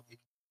runes up.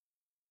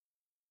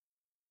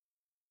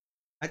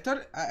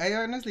 I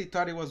honestly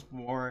thought it was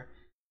more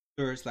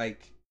towards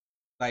like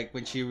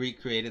when she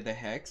recreated the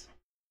hex.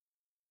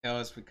 It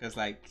was because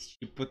like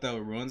she put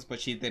the runes,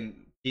 but she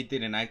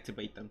didn't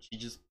activate them. She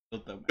just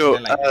built them. No,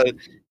 and then,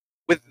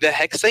 with the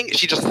hex thing,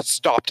 she just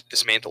stopped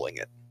dismantling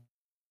it,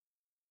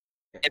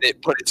 and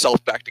it put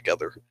itself back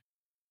together.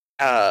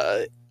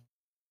 And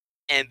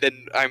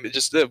then I'm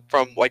just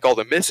from like all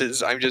the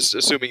misses, I'm just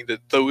assuming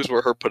that those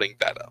were her putting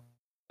that up.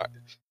 Right.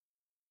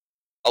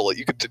 I'll let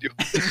you continue.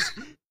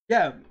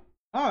 Yeah.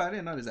 Oh, I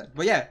didn't notice that.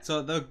 But yeah,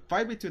 so the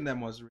fight between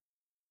them was.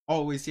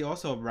 Oh, we see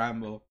also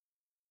Rambo.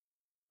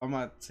 I'm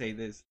gonna say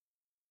this.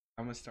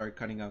 I'm gonna start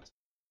cutting out.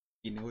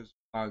 It was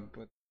long,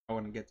 but I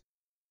want to get.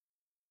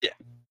 Yeah.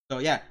 So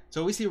yeah,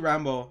 so we see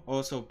Rambo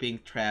also being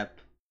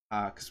trapped.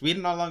 Because we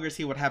no longer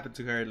see what happened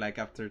to her. Like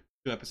after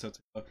 2 episodes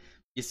ago,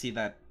 you see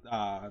that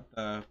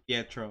the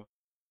Pietro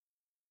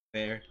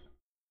there,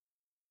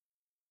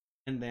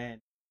 and then.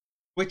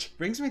 Which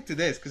brings me to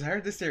this, because I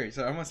heard this theory,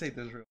 so I'm gonna say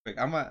this real quick.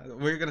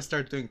 We're gonna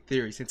start doing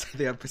theories inside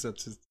the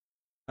episodes. Since,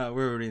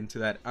 we're already into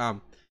that.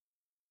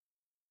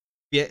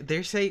 Yeah,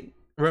 they say.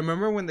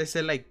 Remember when they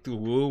said like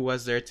Wu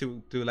was there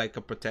to do like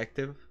a protect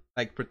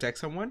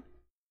someone?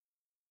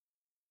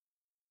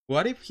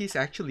 What if he's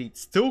actually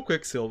still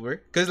Quicksilver?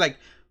 Because like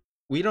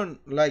we don't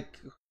like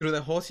through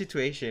the whole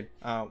situation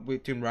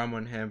between Rambo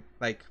and him.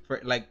 Like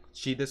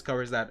she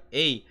discovers that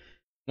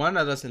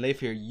Wanda doesn't live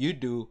here, you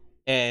do,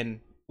 and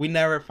we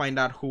never find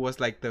out who was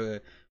like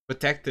the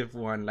protective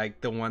one,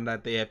 like the one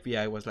that the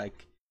FBI was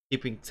like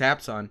keeping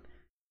tabs on.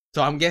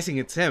 So I'm guessing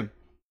it's him.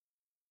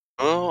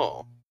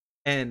 Oh.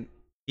 And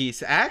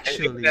he's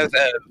actually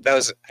that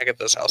was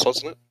Agatha's house,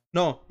 wasn't it?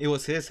 No, it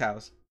was his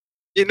house.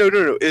 Yeah,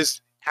 no.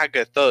 It's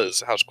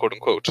Agatha's house, quote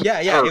unquote.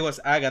 Yeah, it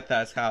was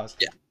Agatha's house.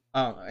 Yeah.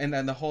 And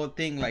then the whole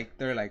thing, like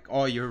they're like,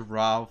 "Oh, you're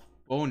Ralph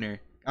Boner."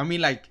 I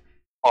mean, like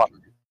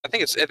Bonner. I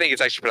think it's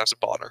actually pronounced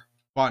Bonner.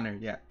 Bonner,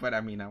 yeah. But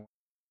I mean,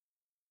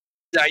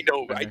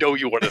 I know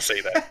you want to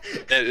say that.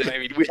 And, I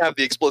mean, we have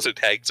the explicit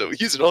tag, so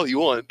use it all you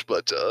want,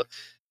 but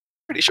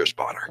pretty sure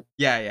Spotter.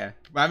 Yeah.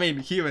 I mean,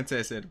 he even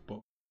says it, but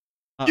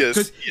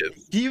Yes.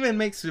 he even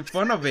makes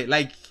fun of it.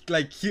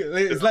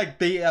 It's like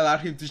they allowed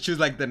him to choose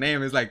like the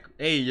name. It's like,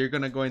 hey, you're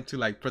gonna go into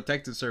like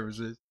protective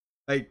services,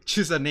 like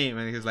choose a name,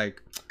 and he's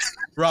like,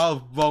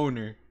 Ralph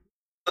Boner.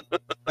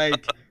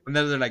 Like, and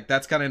then they're like,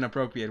 that's kind of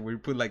inappropriate. We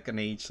put like an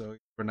H, so it's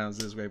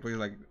pronounced this way. But he's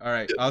like, all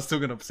right, I'm still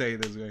gonna say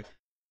it this way.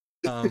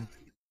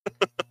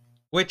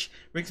 Which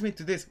brings me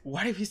to this: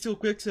 what if he's still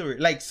Quicksilver?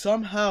 Like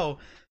somehow,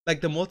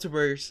 like the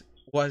multiverse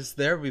was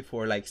there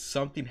before. Like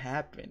something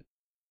happened.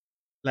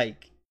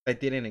 Like I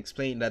didn't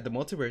explain that the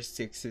multiverse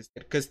existed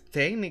because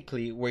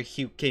technically, where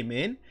he came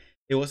in,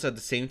 it was at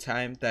the same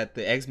time that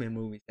the X-Men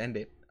movies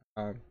ended.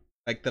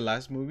 Like the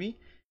last movie,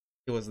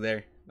 it was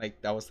there.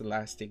 Like that was the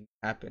last thing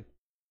that happened.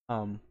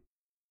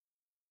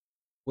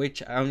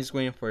 Which I'm just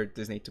waiting for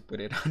Disney to put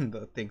it on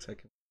the thing so I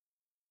can.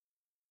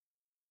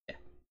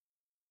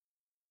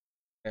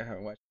 I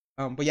haven't watched.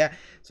 But yeah,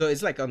 so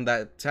it's like on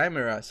that time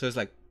era. So it's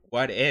like,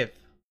 what if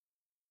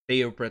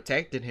they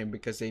protected him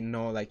because they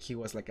know like he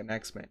was like an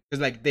X-Men?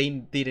 Because like they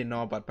didn't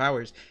know about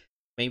powers.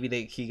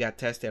 Maybe he got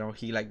tested or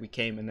he like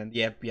became, and then the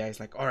FBI is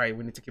like, all right,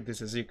 we need to keep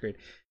this a secret,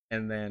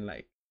 and then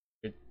like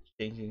they're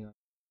changing.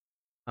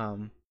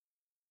 But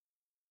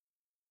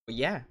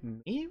yeah,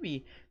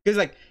 maybe because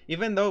like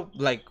even though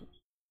like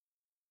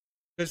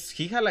because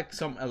he had like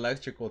some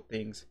electrical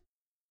things,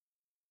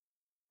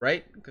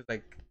 right? Because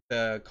like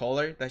the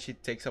collar that she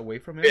takes away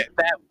from him. Yeah,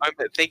 I'm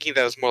thinking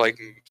that was more like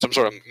some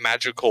sort of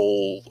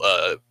magical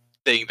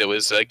thing that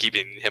was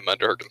keeping him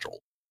under her control.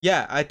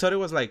 Yeah, I thought it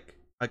was like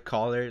a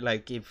collar.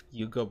 Like if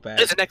you go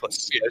back, it's a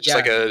necklace. Yeah, it's just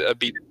like a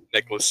bead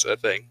necklace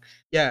thing.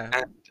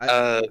 Yeah.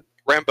 And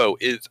Rambo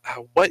is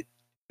what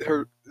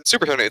her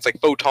super tone. It's like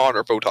photon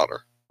or photoner.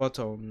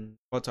 Photon.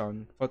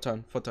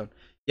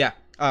 Yeah.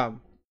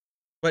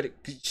 But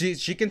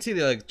she can see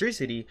the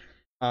electricity.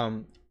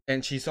 And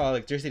she saw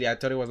electricity. I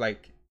thought it was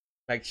like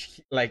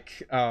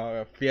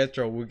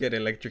Pietro will get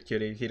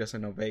electrocuted. He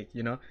doesn't obey.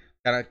 You know,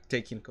 kind of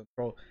taking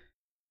control.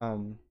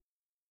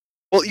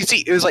 Well, you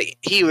see, it was like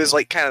he was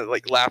like kind of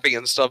like laughing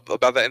and stuff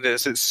about that, and then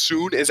as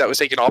soon as that was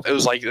taken off, it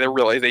was like the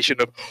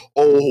realization of,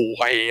 oh,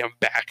 I am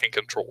back in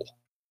control.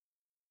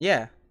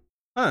 Yeah.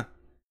 Huh.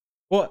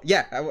 Well,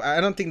 yeah.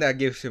 I don't think that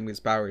gives him his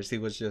powers. He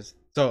was just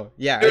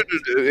yeah. No,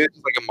 it's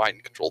like a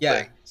mind control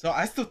thing. So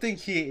I still think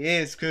he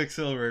is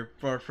Quicksilver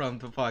from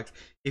the Fox.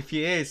 If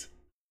he is,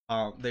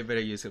 they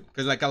better use him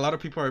because like a lot of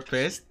people are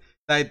pissed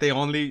that they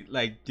only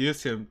like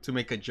use him to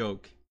make a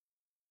joke.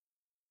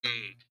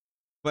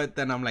 But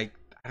then I'm like,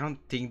 I don't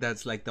think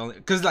that's like the only,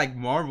 because like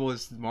Marvel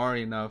is smart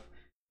enough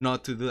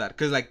not to do that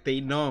because like they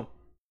know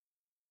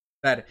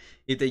that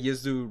if they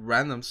just do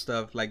random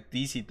stuff like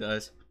DC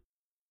does.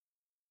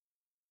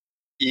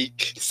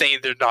 Saying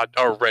they're not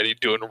already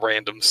doing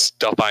random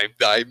stuff, I'm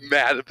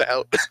mad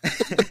about.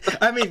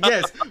 I mean,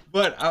 yes,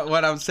 but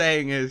what I'm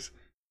saying is,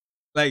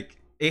 like,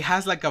 it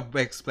has like a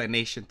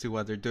explanation to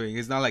what they're doing.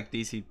 It's not like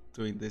DC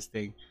doing this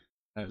thing.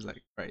 I was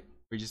like, right,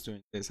 we're just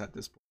doing this at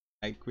this point.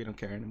 Like, we don't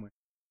care anymore.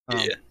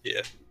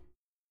 Yeah.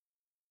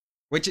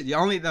 Which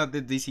only the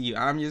DCU.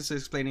 I'm just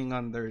explaining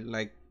on their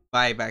like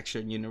live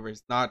action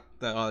universe, not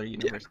the other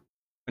universe. Yeah.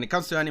 When it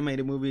comes to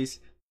animated movies,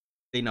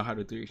 they know how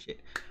to do your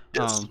shit.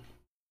 Yes.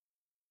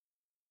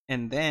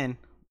 And then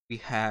we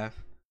have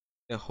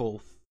the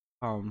whole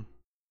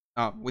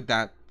with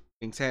that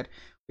being said,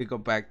 we go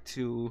back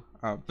to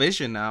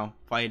Vision now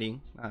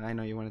fighting. I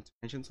know you wanted to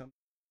mention something.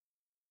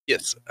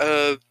 Yes.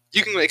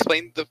 You can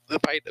explain the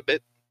fight a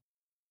bit.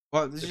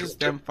 Well, this is just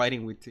them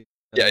fighting with it.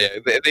 Yeah,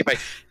 they fight,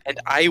 and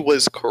I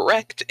was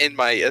correct in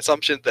my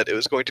assumption that it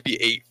was going to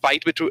be a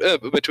fight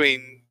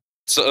between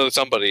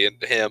somebody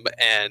and him,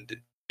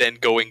 and then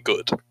going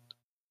good.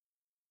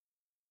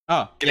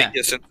 Oh, getting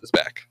his senses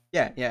back.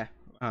 Yeah.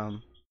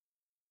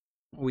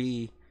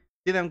 We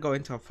see them go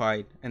into a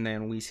fight, and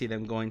then we see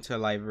them go into a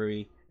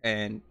library,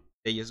 and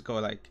they just go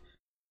like,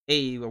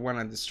 "Hey, we want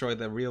to destroy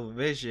the real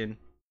Vision,"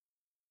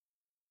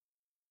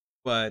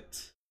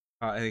 but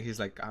and he's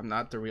like, "I'm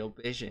not the real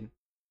Vision.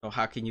 So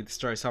how can you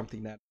destroy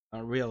something that's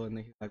not real?" And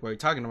he's like, "What are you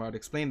talking about?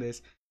 Explain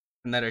this."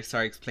 And then they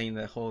start explaining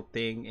the whole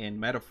thing in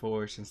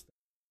metaphors and stuff.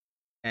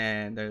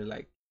 And they're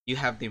like, "You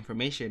have the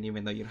information,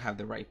 even though you don't have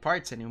the right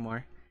parts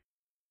anymore."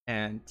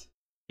 And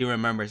he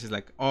remembers. He's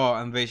like, "Oh,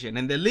 I'm Vision,"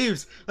 and then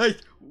leaves. Like,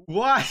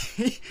 why?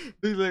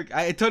 Dude, like,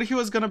 I thought he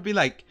was gonna be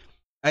like.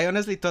 I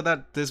honestly thought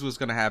that this was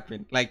gonna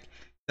happen. Like,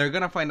 they're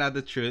gonna find out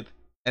the truth,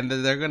 and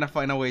then they're gonna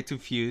find a way to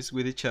fuse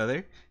with each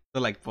other. So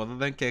like both of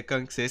them can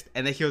coexist,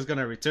 and then he was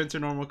gonna return to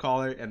normal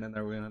color, and then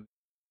they're gonna.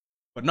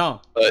 But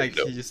no, like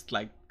no. He just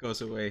like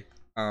goes away.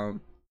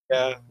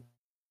 Yeah.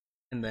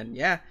 And then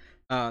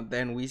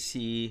then we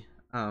see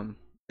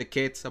the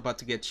kids about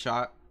to get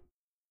shot.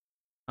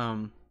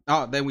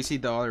 Then we see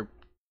the other,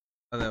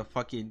 the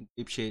fucking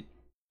dipshit,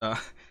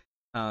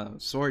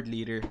 sword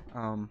leader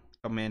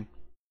come in.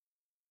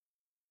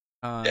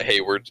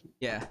 Hayward.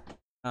 Yeah.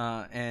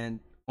 And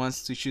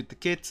wants to shoot the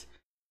kids.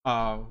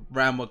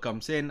 Rambo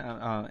comes in,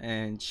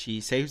 and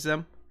she saves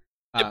them.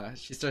 Yep.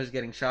 She starts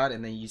getting shot,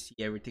 and then you see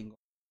everything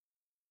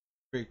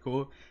pretty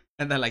cool.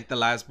 And then like the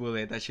last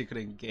bullet that she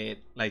couldn't get,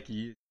 like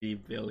you see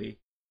Billy.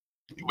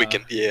 We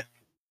can, yeah.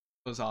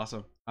 It was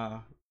awesome.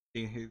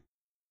 Seeing his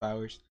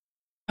powers.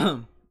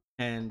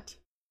 And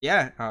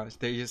yeah,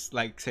 they just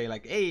like say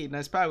like, "Hey,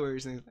 nice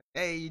powers," and he's like,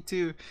 "Hey, you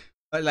too."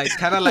 But like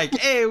kind of like,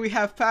 "Hey, we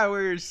have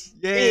powers!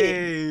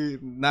 Yay!"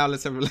 Now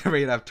let's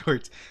celebrate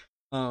afterwards.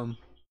 And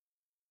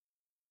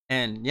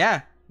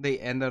yeah, they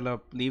ended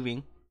up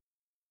leaving.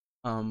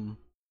 I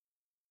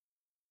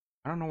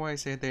don't know why I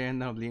said they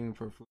ended up leaving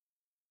for food.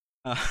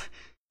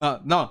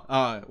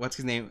 No, what's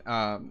his name?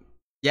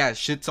 Yeah,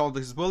 shoots all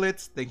his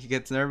bullets. Then he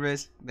gets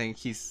nervous. Then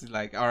he's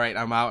like, "All right,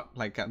 I'm out.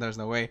 Like, there's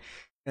no way."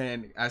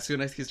 And as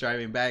soon as he's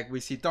driving back, we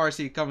see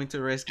Darcy coming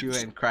to rescue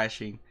and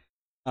crashing,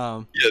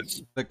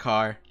 Yes. the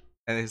car.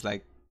 And he's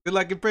like, "Good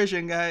luck in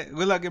prison, guy.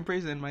 Good luck in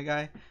prison, my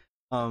guy."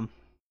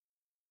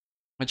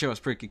 Which was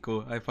pretty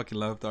cool. I fucking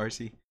love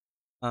Darcy.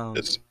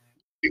 Yes.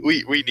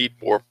 We need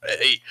more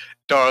a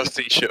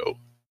Darcy show.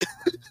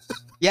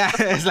 Yeah,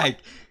 it's like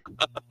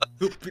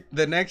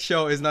the next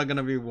show is not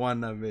gonna be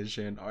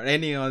WandaVision or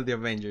any of the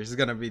Avengers. It's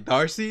gonna be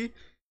Darcy,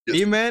 Yes.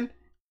 He-Man,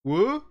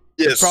 Wu,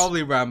 Yes.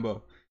 probably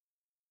Rambo.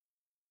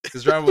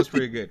 Because Rambo's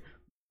pretty good.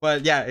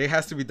 But yeah, it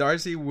has to be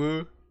Darcy,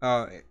 Wu,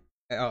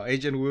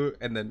 Agent Wu,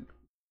 and then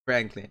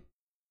Franklin.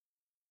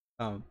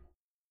 Well,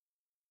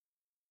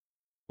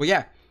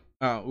 yeah,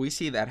 we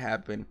see that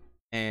happen,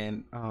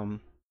 and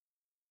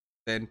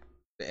then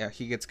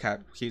he gets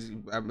he's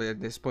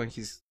at this point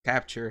he's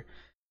captured.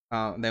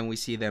 Then we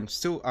see them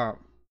still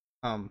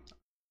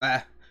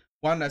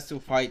Wanda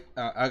still fight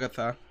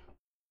Agatha.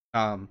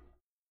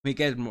 We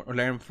get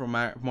learn from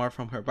more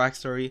from her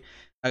backstory.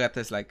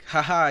 Agatha's like,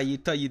 "Haha, you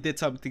thought you did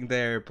something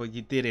there, but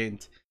you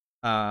didn't.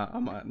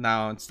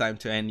 Now it's time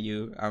to end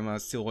you. I'm gonna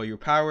steal all your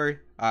power."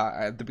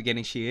 At the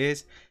beginning, she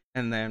is,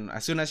 and then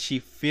as soon as she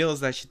feels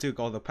that she took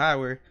all the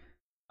power,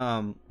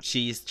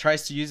 she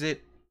tries to use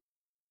it.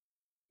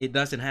 It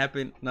doesn't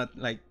happen. Not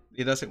like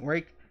it doesn't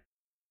work.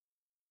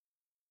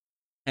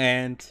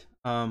 And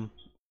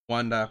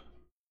Wanda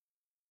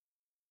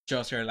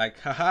shows her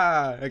like,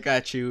 "Haha, I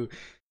got you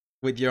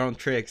with your own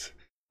tricks."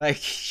 Like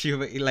she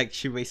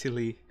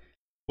basically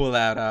pulled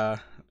out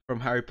from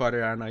Harry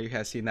Potter. I don't know if you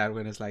have seen that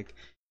when it's like,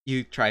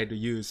 "You try to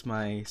use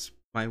my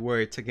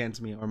words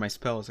against me or my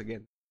spells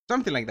against,"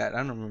 something like that. I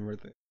don't remember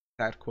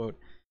that quote.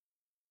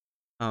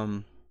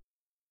 But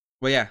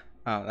yeah,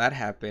 that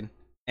happened,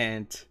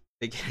 and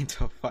they get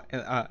into a fight,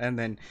 and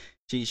then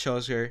she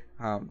shows her.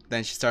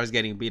 Then she starts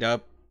getting beat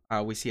up.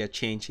 We see a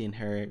change in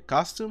her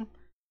costume,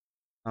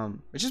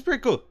 which is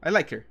pretty cool. I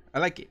like her. I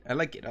like it. I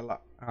like it a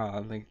lot.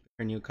 Like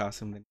her new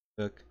costume that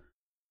she took.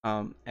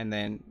 And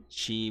then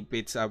she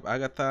beats up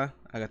Agatha.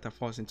 Agatha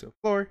falls into the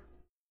floor.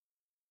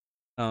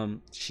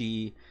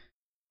 She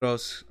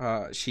throws.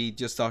 She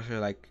just tells her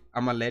like,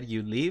 "I'm gonna let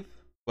you leave,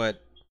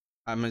 but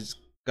I'm just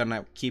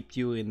gonna keep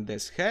you in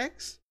this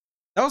hex."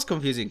 That was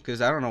confusing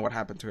because I don't know what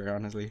happened to her.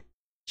 Honestly,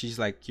 she's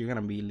like, "You're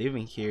gonna be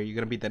living here. You're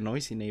gonna be the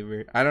noisy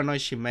neighbor." I don't know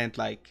if she meant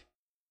like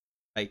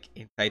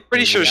inside.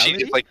 Pretty the sure she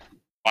reality? just like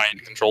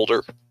mind controlled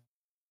her.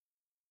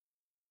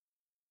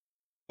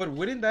 But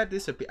wouldn't that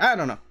disappear? I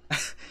don't know.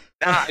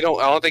 Nah, I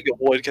don't think it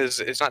would, because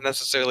it's not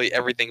necessarily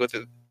everything with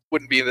it.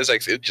 Wouldn't be in this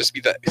X. It'd just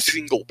be that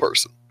single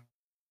person.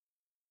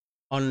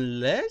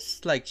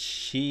 Unless like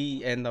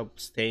she end up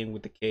staying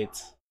with the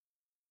kids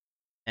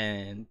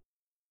and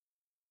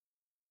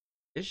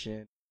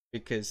vision,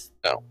 because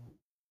No.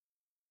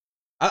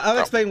 I'll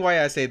explain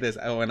why I say this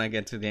when I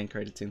get to the end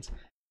credit scenes.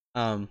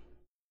 So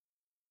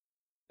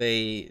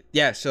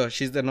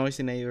she's the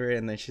noisy neighbor,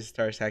 and then she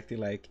starts acting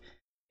like,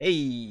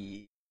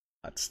 "Hey,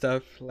 hot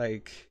stuff,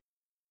 like,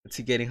 is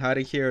it getting hot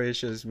in here, or it's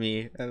just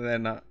me?" And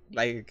then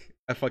like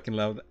I fucking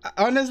love it.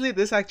 Honestly,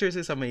 this actress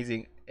is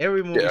amazing.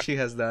 Every movie she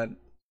has done,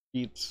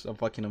 it's so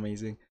fucking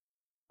amazing.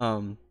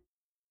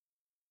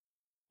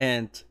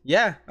 And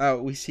yeah,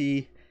 we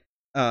see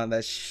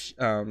that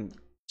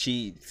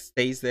she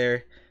stays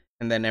there,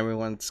 and then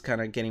everyone's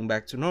kind of getting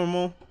back to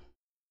normal.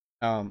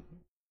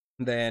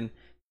 Then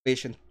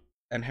Patient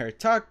and her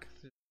talk.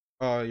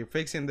 "Oh, you're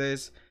fixing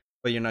this,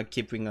 but you're not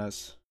keeping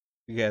us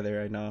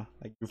together. I know,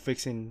 like you're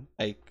fixing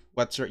like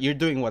what's right. You're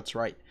doing what's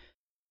right."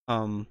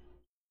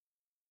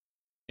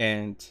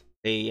 And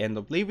they end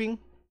up leaving.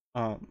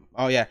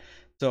 Oh yeah,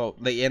 so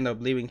they end up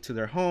leaving to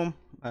their home.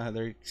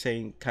 They're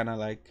saying kind of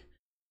like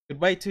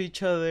goodbye to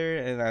each other,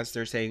 and as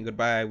they're saying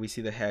goodbye, we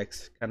see the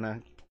hex kind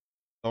of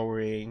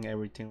lowering,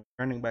 everything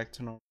returning back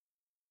to normal.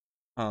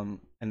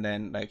 And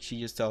then like she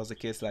just tells the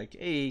kids like,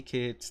 "Hey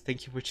kids,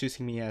 thank you for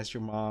choosing me as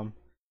your mom.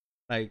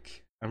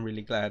 Like I'm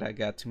really glad I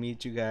got to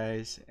meet you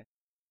guys." And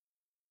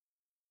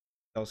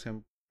tells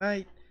him good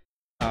night.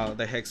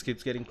 The hex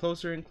keeps getting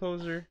closer and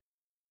closer.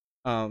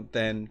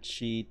 Then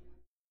she's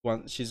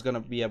gonna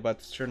be about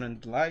to turn on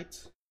the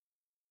lights.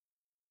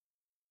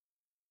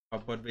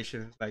 But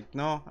Vision is like,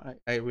 "No,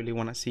 I really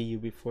want to see you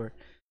before,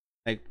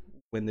 like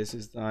when this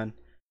is done."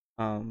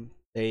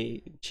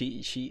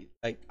 she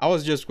like I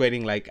was just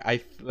waiting like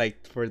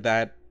like for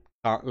that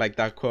like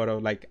that quote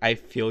of like I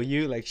feel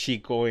you, like she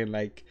going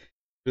like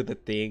do the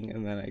thing,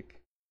 and then like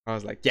I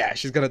was like, yeah,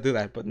 she's gonna do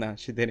that, but no,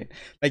 she didn't.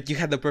 Like you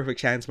had the perfect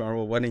chance,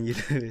 Marvel. Why didn't you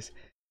do this?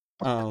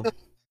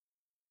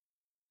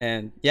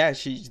 And yeah,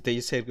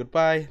 they said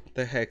goodbye.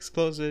 The hex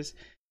closes.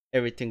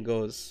 Everything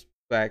goes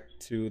back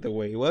to the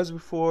way it was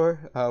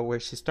before, where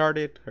she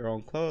started, her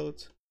own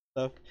clothes,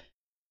 stuff.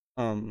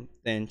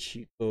 Then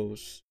she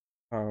goes,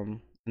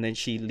 and then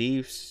she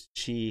leaves.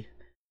 I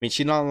mean,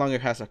 she no longer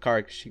has a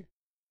car. 'Cause she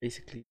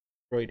basically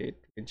destroyed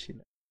it when she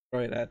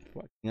destroyed that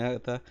fucking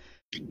Agatha.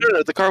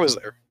 No, the car was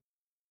there.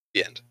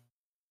 The end.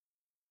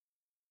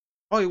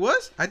 Oh, it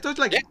was? I thought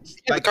like, Yeah,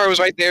 like the car was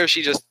right there.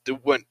 She just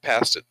went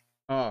past it.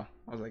 oh,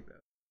 I was like that.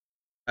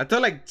 I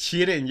thought like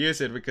she didn't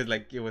use it because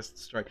like it was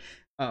destroyed.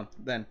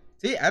 Then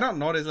see, I don't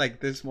notice like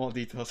the small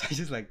details. I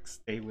just like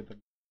stay with them.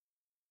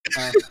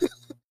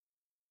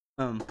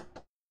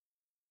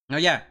 Oh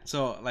yeah,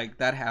 so like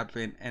that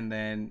happened, and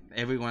then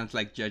everyone's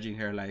like judging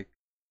her, like,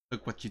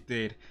 look what you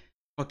did,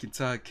 fucking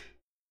suck.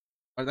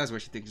 Or that's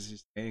what she thinks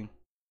she's saying.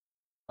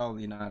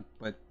 Probably not,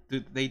 but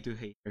they do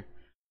hate her.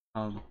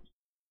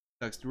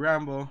 Talks to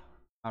Rambo.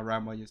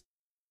 Rambo just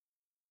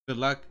good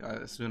luck.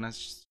 As soon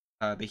as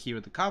they hear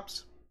the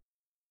cops,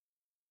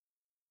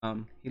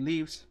 he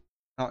leaves.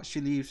 Oh, she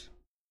leaves,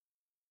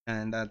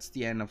 and that's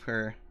the end of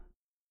her.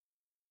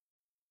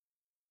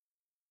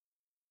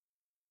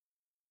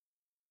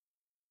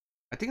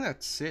 I think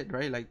that's it,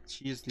 right? Like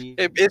she just leaves.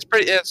 It's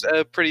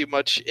pretty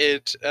much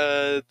it.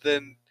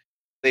 Then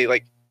they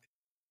like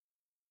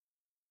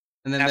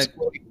And then ask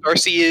what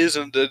Darcy is,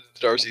 and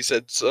Darcy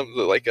said something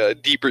like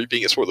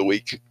debriefing is for the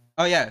week.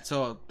 Oh yeah,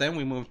 so then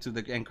we move to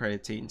the end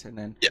credit scenes, and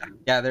then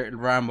they're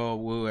Rambo,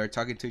 Wu are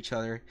talking to each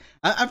other.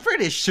 I'm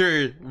pretty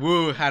sure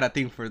Wu had a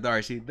thing for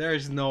Darcy.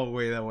 There's no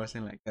way that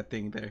wasn't like a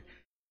thing there,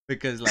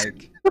 because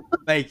like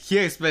like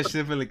he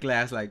specifically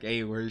asked like,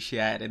 "Hey, where is she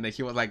at?" And then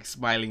he was like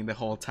smiling the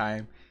whole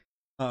time.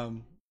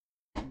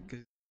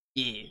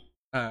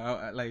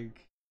 Yeah,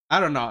 like I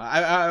don't know.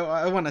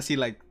 I want to see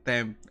like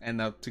them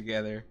end up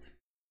together.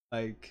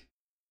 Like,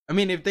 I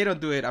mean, if they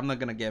don't do it, I'm not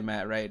gonna get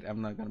mad, right?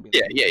 I'm not gonna be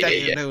like,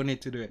 they don't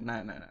need to do it.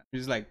 Nah.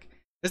 It's like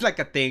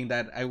a thing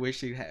that I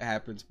wish it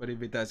happens, but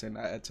if it doesn't,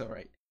 it's all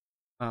right.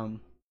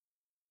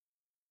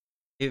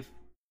 If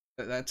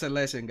that's a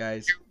lesson,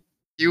 guys.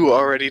 You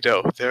already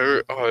know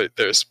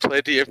there's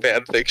plenty of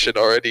fan fiction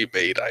already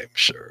made, I'm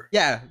sure.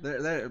 Yeah,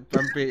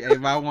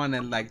 if I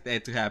want like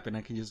that to happen,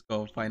 I can just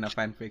go find a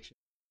fan fiction.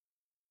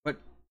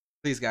 But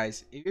please,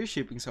 guys, if you're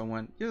shipping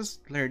someone,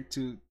 just learn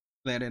to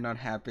let it not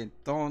happen.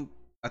 Don't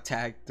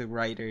attack the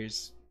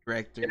writers,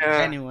 director,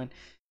 anyone.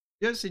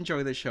 Just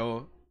enjoy the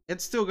show.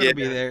 It's still gonna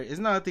be there. It's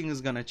nothing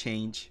is gonna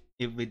change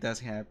if it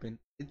does happen.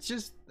 It's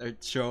just a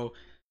show.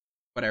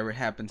 Whatever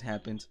happens,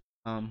 happens.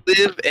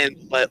 Live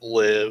and let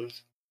live.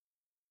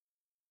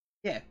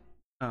 Yeah.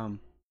 But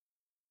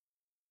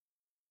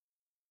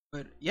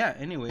yeah.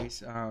 Anyways,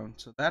 so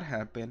that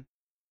happened,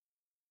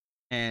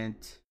 and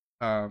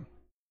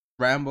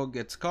Rambo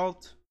gets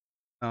called,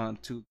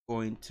 to go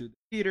into the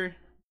theater.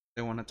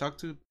 They want to talk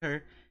to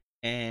her,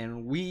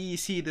 and we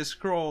see the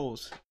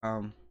scrolls,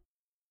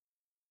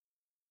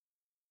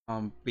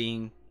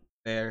 being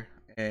there,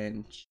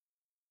 and she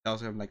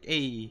tells him like,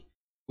 "Hey,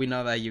 we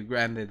know that you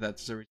granted that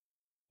service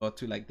go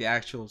to like the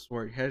actual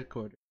sword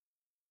headquarters,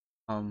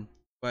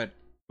 but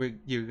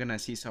you're gonna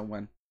see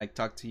someone like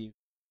talk to you."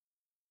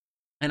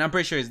 And I'm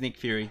pretty sure it's Nick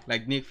Fury.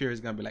 Like Nick Fury is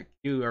gonna be like,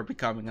 "You are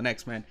becoming an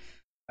X-Men."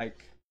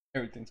 Like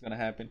everything's gonna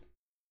happen.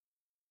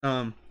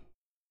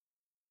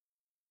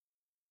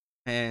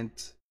 And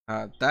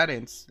that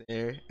ends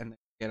there, and then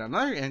we get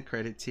another end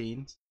credit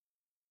scene.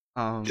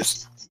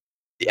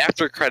 The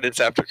after credits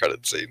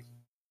scene.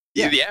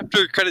 Yeah, the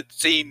after credit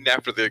scene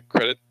after the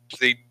credit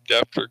scene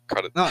after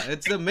credit. No,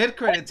 it's the mid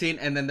credit scene,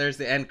 and then there's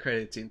the end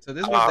credit scene. So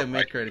this was the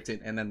mid credit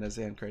scene, and then there's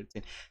the end credit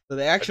scene. So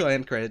the actual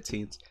end credit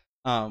scenes,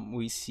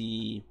 we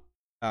see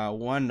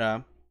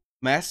Wanda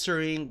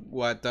mastering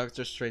what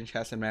Doctor Strange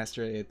hasn't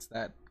mastered. It's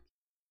that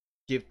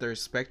give their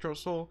spectral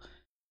soul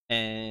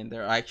and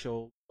their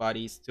actual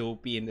bodies still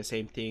being the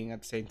same thing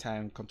at the same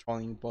time,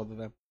 controlling both of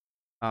them.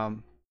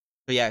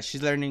 But yeah,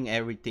 she's learning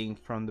everything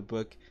from the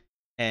book,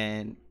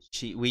 and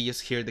we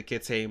just hear the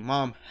kid say,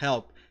 "Mom,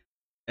 help!"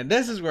 And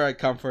this is where I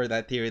come for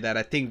that theory that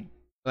I think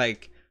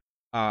like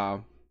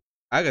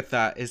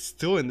Agatha is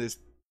still in this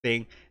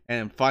thing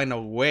and find a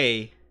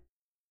way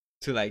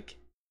to like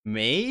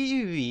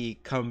maybe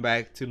come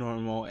back to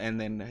normal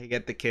and then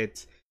get the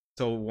kids,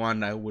 so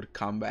Wanda would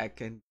come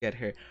back and get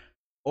her,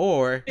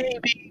 or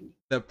maybe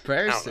the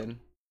person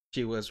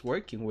she was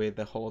working with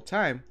the whole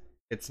time,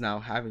 it's now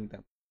having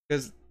them.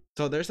 Because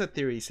so there's a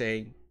theory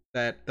saying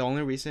that the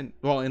only reason,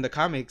 well, in the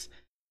comics,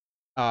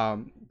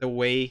 the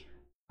way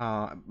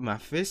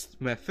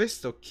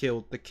Mephisto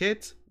killed the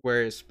kids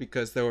was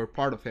because they were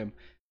part of him,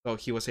 so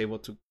he was able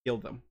to kill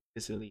them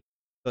easily.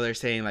 So they're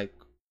saying like,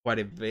 what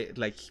if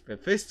like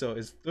Mephisto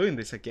is doing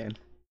this again?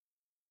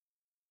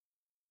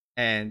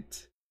 And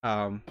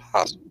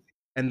possibly.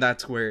 And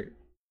that's where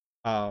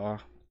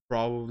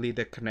probably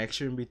the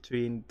connection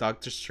between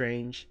Doctor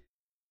Strange,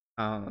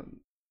 um,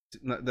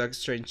 Doctor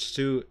Strange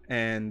 2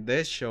 and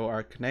this show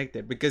are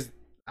connected, because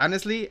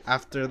honestly,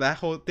 after that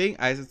whole thing,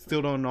 I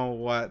still don't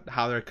know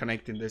how they're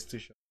connecting this two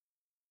shows.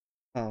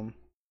 So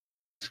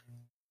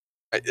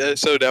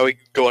now we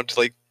can go on to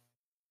like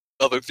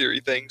other theory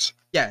things.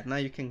 Yeah, now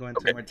you can go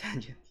into more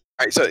tangents.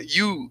 All right, so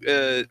you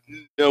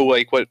know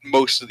like what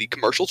most of the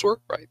commercials were,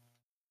 right?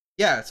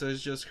 Yeah, so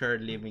it's just her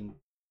living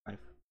life.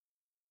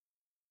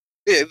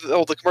 Yeah,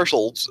 all the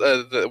commercials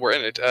that were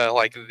in it,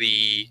 like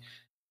the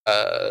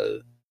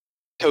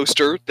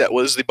toaster that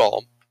was the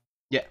bomb.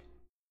 Yeah.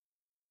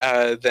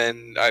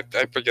 Then I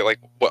forget like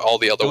what all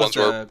the other ones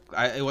were.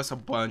 It was a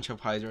bunch of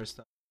Hydra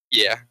stuff.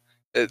 Yeah,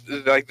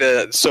 like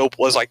the soap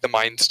was like the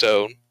Mind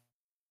Stone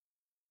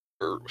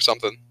or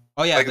something.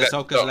 Oh yeah, like the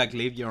soap is so. like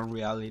live your own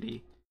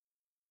reality.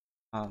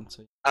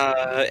 So.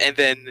 And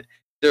then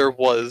there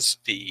was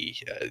the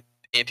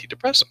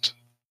antidepressant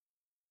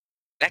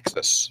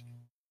Nexus.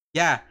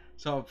 Yeah,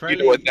 so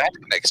apparently You know what that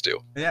connects to.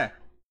 Yeah.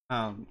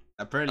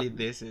 Apparently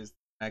this is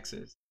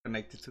Nexus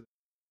connected to.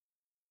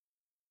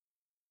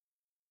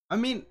 I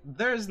mean,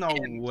 there's no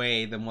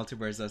way the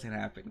multiverse doesn't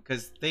happen,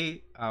 because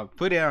they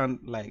put it on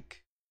like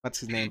what's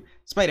his name,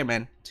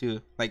 Spider-Man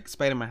 2, like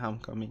Spider-Man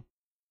Homecoming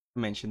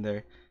mentioned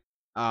there.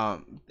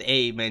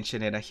 They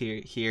mentioned it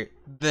here.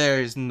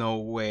 There's no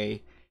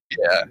way.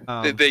 Yeah,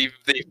 they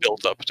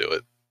built up to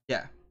it.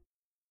 Yeah.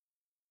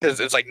 Because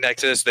it's like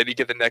Nexus, then you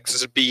get the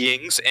Nexus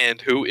beings,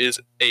 and who is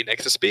a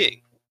Nexus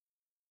being?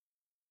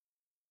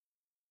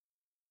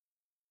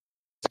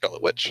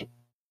 Scarlet Witch.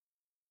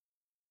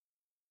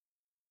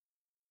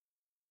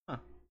 Huh.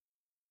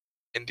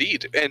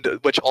 Indeed, and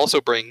which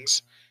also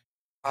brings,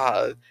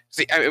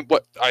 see, I mean,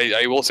 what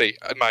I will say,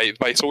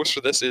 my source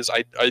for this is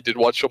I did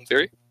watch Film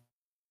Theory,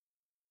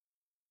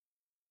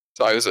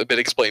 so I was a bit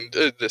explained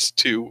this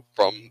too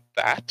from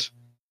that,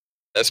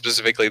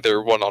 specifically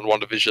their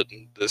one-on-one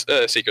division, this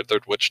Secret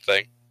Third Witch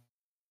thing,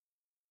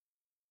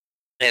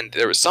 and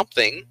there was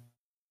something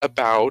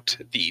about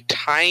the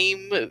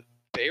Time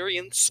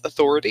Variance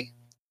Authority.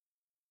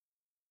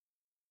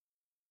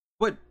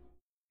 But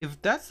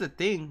if that's the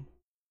thing,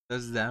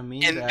 does that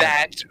mean and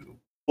that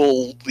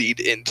will lead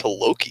into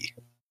Loki?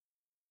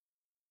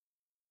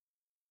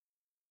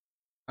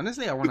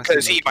 Honestly, I want to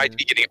because he might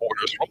be getting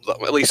orders from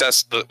them. At least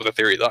that's the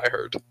theory that I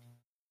heard.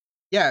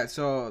 Yeah,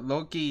 so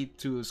Loki,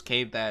 to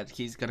escape that,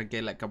 he's gonna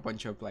get like a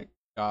bunch of like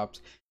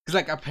jobs. Because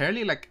like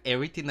apparently like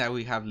everything that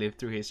we have lived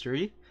through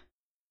history,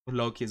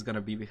 Loki is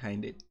gonna be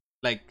behind it.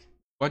 Like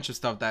a bunch of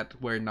stuff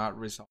that were not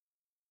resolved.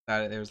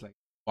 That it was like,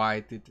 why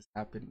did this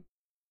happen?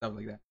 Stuff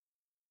like that.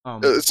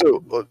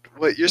 So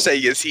what you're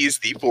saying is he's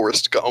the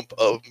Forrest Gump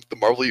of the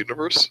Marvel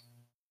Universe?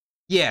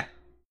 Yeah,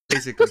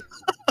 basically.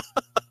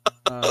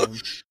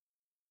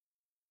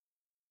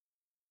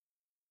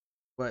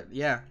 But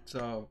yeah,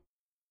 so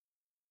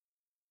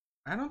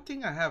I don't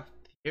think I have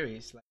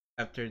theories like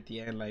after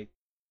the end, like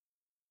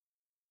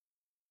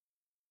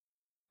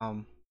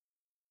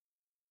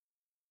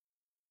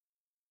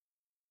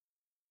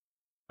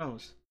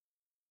knows.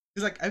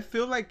 It's like I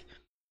feel like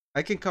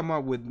I can come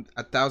up with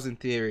 1,000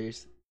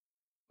 theories,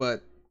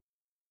 but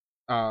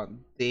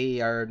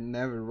they are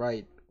never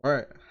right,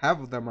 or half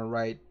of them are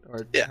right,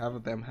 or half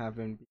of them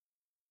haven't.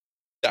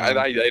 Yeah, and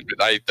I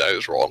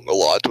was wrong a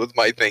lot with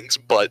my things,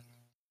 but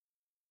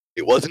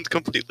it wasn't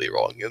completely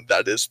wrong, and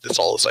that is the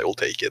solace I will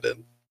take it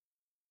in.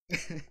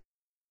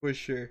 For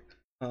sure.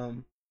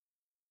 Well,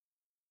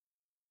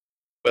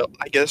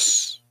 I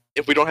guess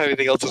if we don't have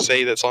anything else to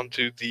say, that's on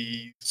to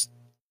the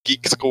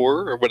Geek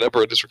Score, or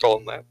whatever it is we're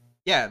calling that.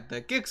 Yeah,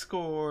 the Geek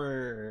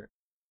Score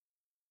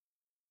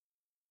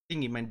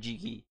thingy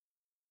manjiki.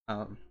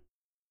 On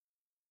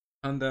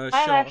the show.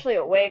 I'm actually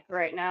awake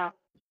right now.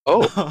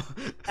 Oh.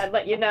 I'd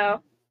let you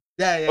know.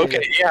 Yeah.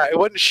 Okay, yeah, I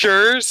wasn't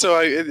sure,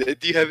 so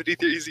do you have any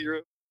theory,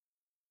 Zero?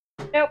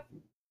 Nope.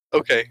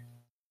 Okay.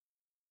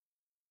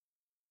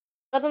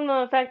 Other than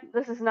the fact that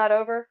this is not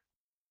over,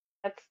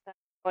 that's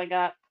all I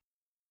got.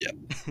 Yeah.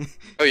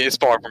 Oh yeah, it's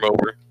far from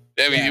over.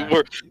 I mean,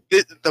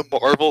 the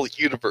Marvel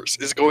Universe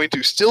is going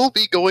to still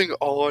be going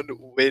on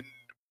when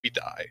we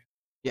die.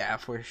 Yeah,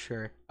 for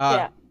sure.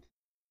 Yeah.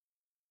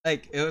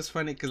 Like, it was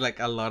funny because, like,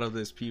 a lot of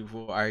these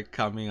people are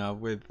coming up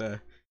with,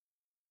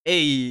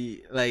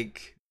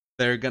 like,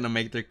 they're gonna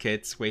make their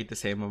kids wait the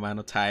same amount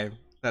of time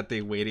that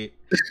they waited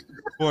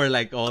for,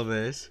 like, all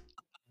this.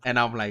 And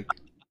I'm like,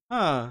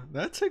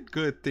 that's a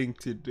good thing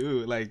to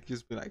do. Like,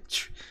 just be like,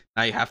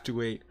 now you have to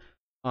wait.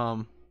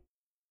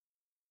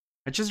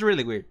 It's just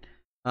really weird.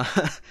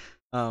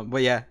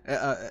 But yeah,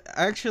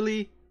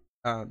 actually,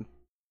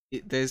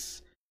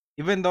 there's,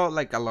 even though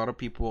like a lot of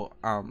people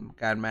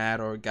got mad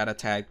or got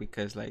attacked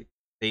because like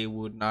they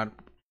would not,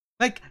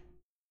 like,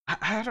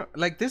 I don't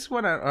like this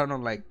one. I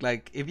don't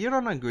like if you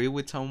don't agree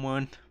with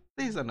someone,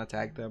 please don't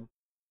attack them.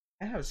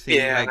 I have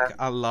seen like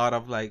a lot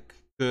of like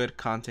good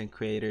content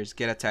creators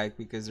get attacked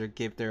because they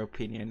give their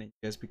opinion, and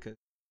just because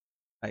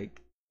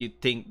like you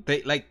think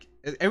they like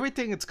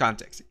everything, it's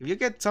context. If you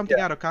get something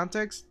out of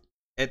context,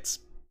 it's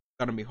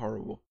gonna be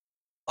horrible.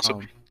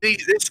 Also,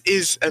 this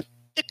is a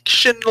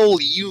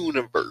fictional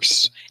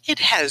universe. It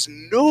has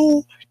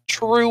no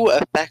true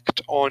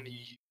effect on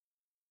you.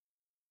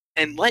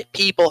 And let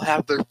people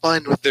have their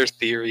fun with their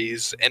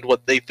theories and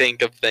what they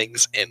think of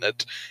things in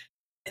it.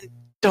 And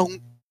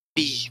don't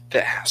be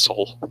the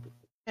asshole.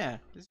 Yeah,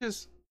 it's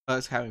just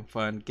us having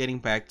fun, getting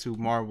back to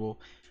Marvel,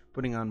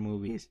 putting on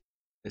movies.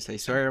 I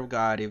swear to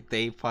God, if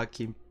they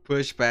fucking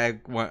push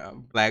back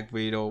Black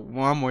Widow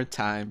one more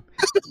time,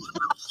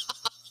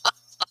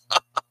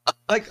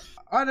 like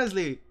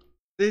honestly,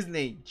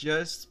 Disney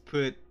just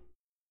put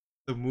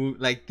the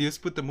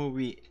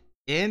movie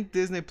in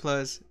Disney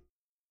Plus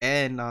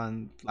and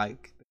on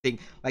like the thing.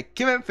 Like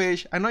Kevin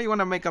Fish, I know you want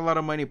to make a lot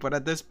of money, but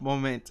at this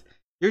moment,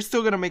 you're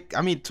still gonna make.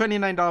 I mean,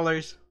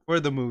 $29 for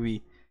the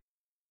movie.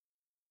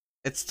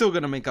 It's still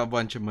gonna make a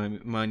bunch of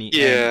money.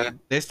 Yeah. And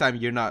this time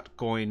you're not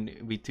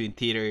going between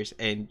theaters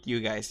and you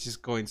guys,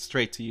 just going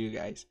straight to you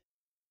guys.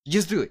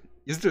 Just do it.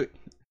 Just do it.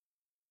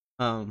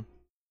 But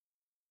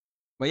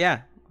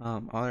yeah.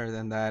 Other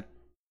than that,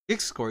 big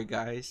score,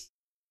 guys.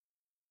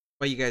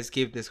 What you guys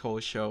give this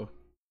whole show?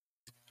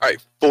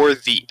 Alright, for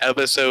the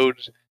episode,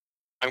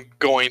 I'm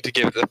going to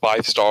give it a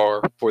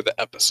 5-star for the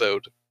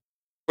episode.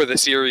 For the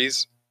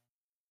series,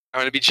 I'm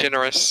going to be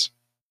generous.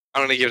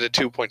 I'm going to give it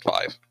a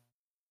 2.5.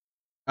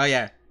 Oh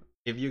yeah,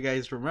 if you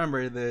guys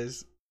remember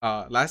this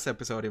last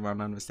episode, if I'm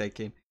not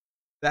mistaken,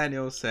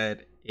 Daniel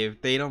said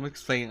if they don't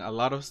explain a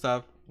lot of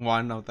stuff,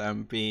 one of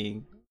them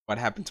being what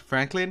happened to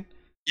Franklin.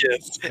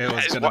 Yes, It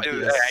was gonna be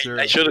a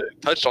I should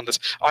have touched on this.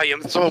 I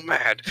am so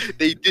mad.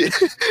 They did.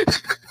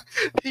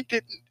 They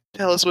didn't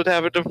tell us what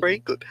happened to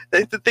Franklin.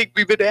 That's the thing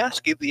we've been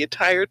asking the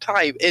entire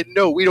time, and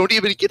no, we don't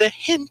even get a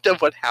hint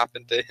of what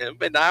happened to him.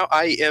 And now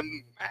I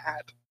am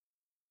mad.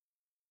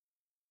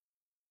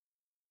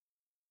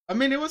 I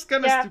mean, it was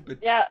kind of stupid.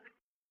 Yeah.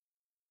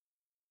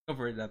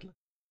 Over it, that.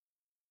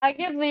 I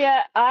give the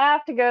I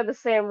have to go the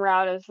same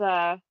route as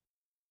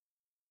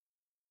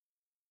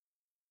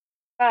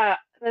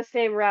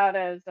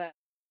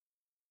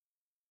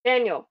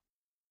Daniel.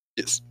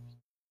 Yes.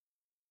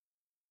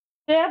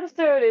 The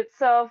episode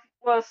itself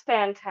was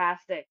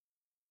fantastic.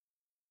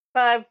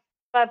 5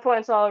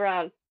 points all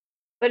around.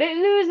 But it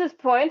loses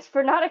points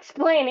for not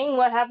explaining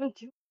what happened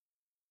to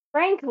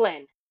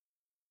Franklin.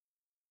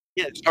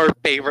 Yes, our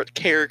favorite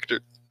character.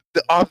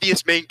 The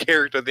obvious main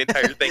character of the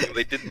entire thing, and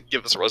they didn't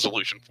give us a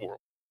resolution for him.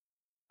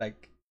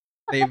 Like,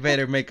 they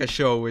better make a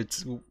show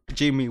with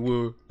Jimmy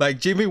Woo. Like,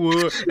 Jimmy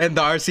Woo and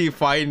Darcy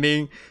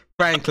finding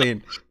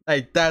Franklin.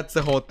 Like, that's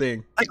the whole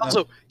thing. Like,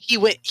 also, he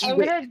went to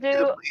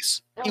the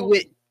place.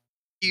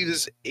 He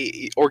was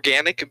a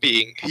organic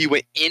being. He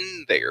went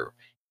in there,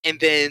 and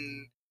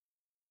then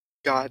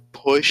got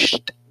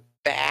pushed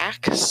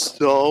back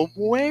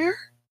somewhere.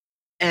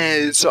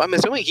 And so I'm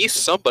assuming he's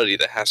somebody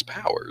that has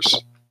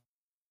powers.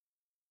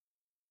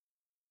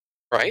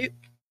 Right?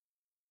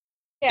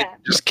 Yeah.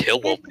 Just kill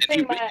him.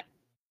 And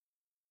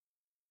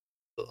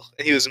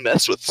he was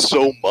messed with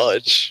so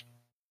much.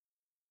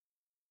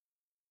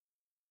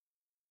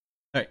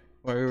 Alright,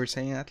 what we were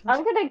saying, Atlas?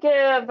 I'm gonna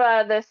give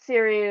the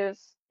series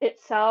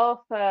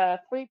itself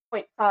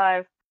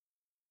 3.5.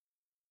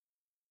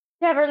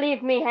 Never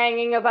leave me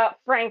hanging about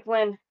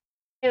Franklin.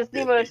 He is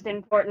the most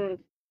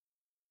important.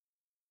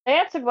 They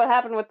answered what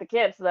happened with the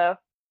kids, though.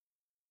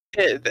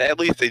 Yeah, at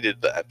least they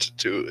did that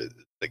to an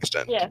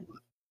extent. Yeah.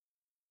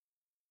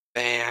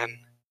 Man.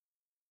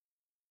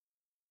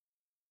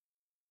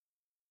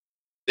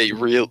 They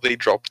really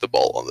dropped the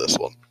ball on this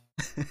one.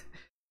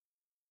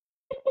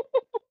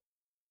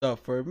 So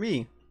for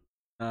me,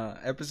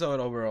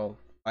 episode overall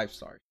 5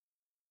 stars,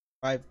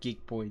 5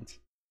 geek points,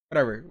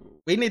 whatever.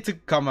 We need to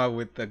come up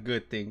with a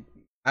good thing.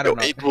 I don't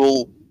know. It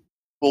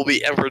will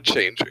be ever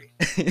changing.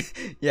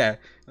 Yeah.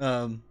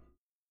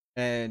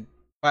 And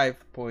 5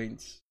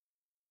 points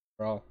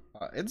overall.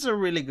 It's a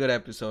really good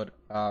episode.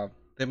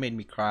 They made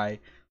me cry.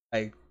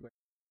 Like when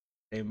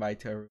they say bye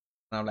to her,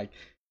 and I'm like,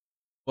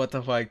 what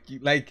the fuck?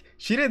 Like,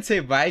 she didn't say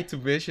bye to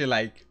Vision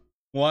like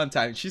one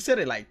time. She said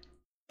it like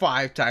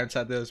 5 times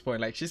at this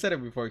point. Like, she said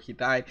it before he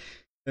died,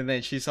 and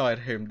then she saw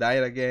him die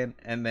again,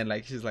 and then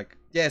like she's like,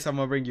 yes, I'm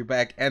gonna bring you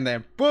back, and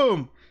then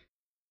boom,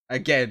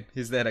 again,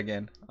 he's dead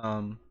again.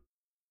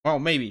 Well,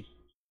 maybe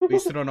we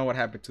still don't know what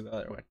happened to the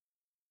other one.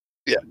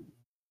 Yeah.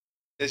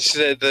 She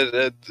said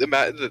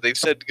that they've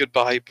said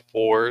goodbye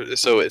before,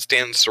 so it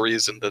stands to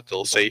reason that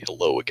they'll say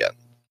hello again.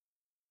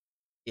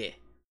 Yeah.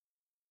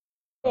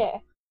 Yeah.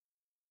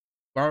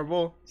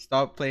 Marvel,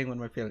 stop playing with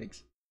my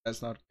feelings.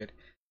 That's not good.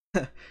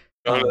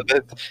 No,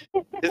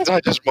 it's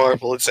not just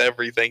Marvel, it's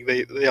everything.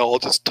 They all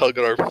just tug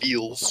at our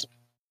feels.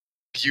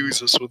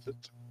 Abuse us with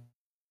it.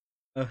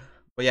 But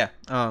yeah,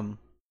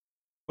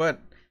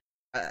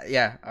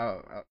 yeah,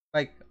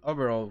 like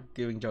overall,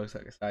 giving jokes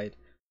aside,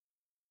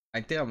 I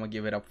think I'm gonna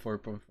give it up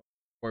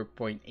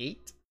 4.8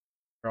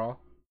 overall.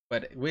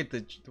 But with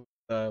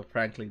the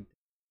Franklin,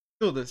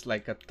 still this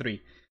like a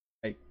 3,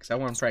 like, cause I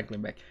want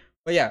Franklin back.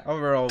 But yeah,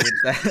 overall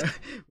with that,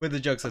 with the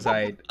jokes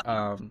aside,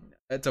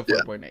 it's a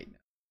 4.8.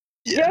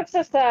 Yeah. Jokes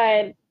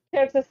aside,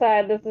 this is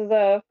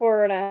a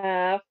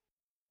 4.5.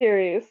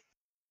 series.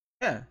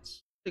 Yeah,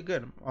 it's pretty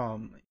good.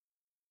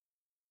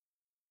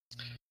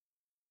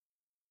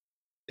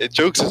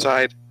 Jokes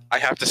aside, I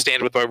have to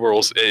stand with my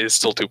rules. It is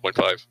still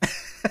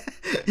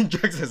 2.5.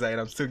 Jokes aside,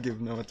 I'm still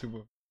giving them a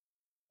 2.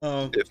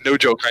 It's no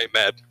joke. I am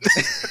mad.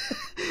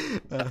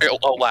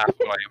 I'll laugh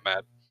when I am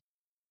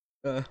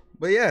mad.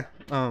 But yeah,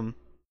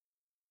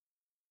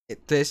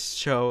 this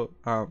show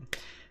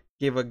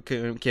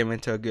came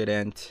into a good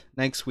end.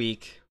 Next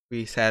week,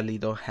 we sadly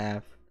don't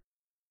have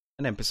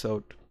an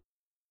episode.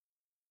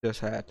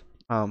 Just had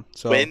so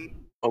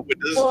When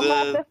does We'll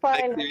have the to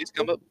find next series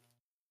come up?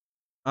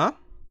 huh?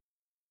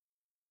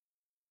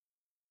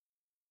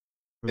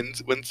 When's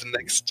the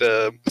next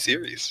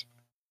series?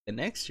 The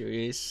next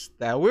series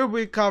that we'll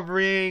be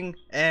covering,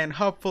 and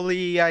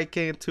hopefully I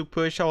can to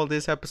push all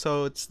these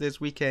episodes this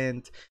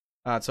weekend.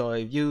 So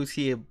if you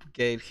see it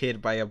get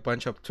hit by a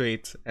bunch of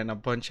tweets and a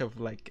bunch of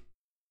like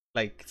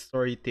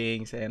story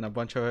things and a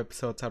bunch of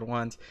episodes at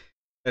once,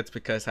 that's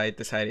because I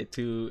decided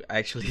to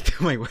actually do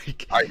my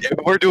work. If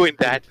we're doing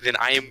that, then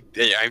I'm.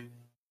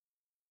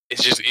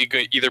 It's just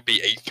going to either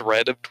be a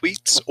thread of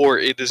tweets or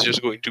it is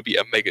just going to be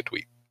a mega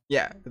tweet.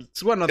 Yeah,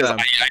 it's one of Because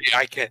them.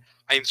 I can't.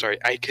 I'm sorry,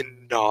 I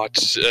cannot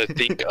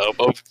think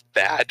of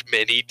that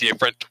many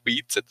different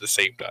tweets at the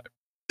same time.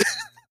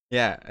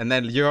 Yeah, and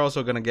then you're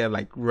also gonna get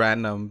like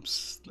random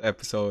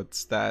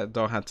episodes that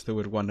don't have to do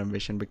with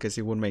WandaVision because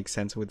it wouldn't make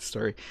sense with the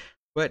story.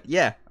 But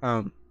yeah,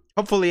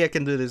 hopefully I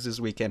can do this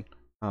weekend.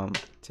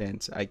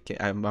 Since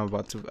I'm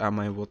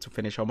able to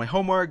finish all my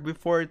homework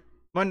before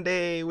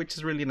Monday, which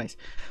is really nice.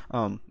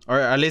 Or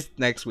at least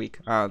next week.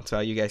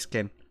 So you guys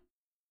can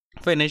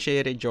finish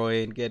it, enjoy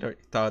it, get our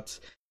thoughts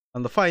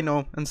on the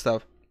final and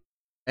stuff.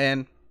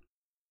 And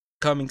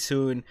coming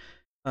soon,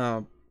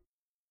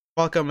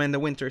 Falcon and the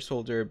Winter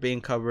Soldier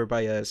being covered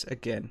by us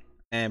again,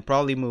 and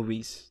probably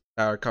movies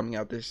that are coming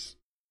out this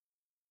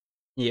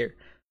year.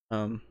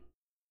 But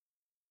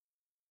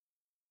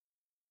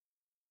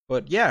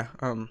yeah,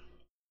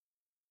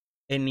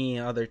 any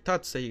other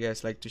thoughts that you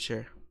guys like to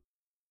share?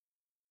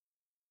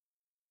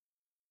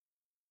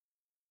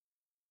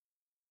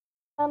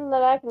 None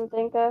that I can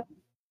think of.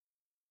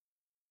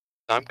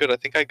 I'm good. I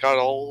think I got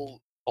all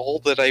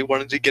that I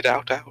wanted to get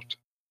out.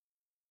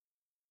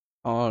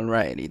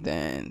 Alrighty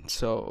then.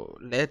 So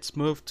let's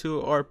move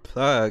to our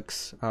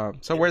plugs.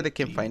 So where they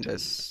can find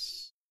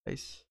us,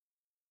 guys?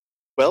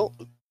 Well,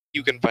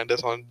 you can find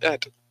us on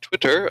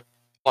Twitter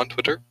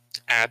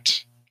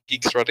at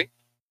GeeksRunning.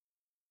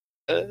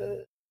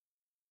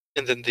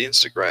 And then the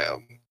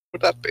Instagram,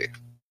 would that be?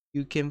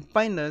 You can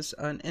find us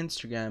on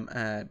Instagram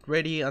at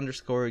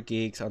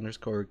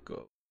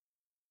ready_geeks_go.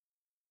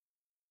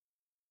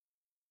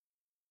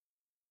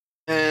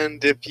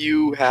 And if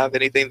you have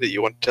anything that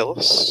you want to tell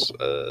us,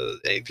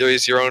 any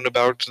theories your own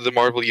about the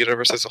Marvel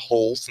Universe as a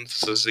whole,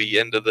 since this is the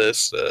end of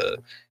this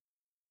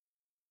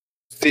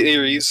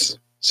series,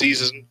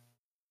 season,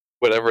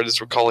 whatever it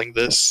is we're calling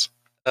this,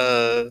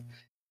 or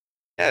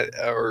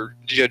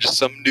do you have just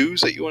some news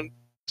that you want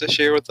to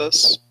share with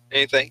us?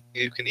 Anything,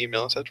 you can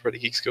email us at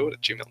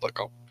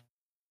readygeeksgo@gmail.com.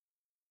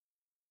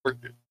 Or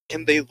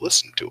can they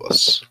listen to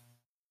us?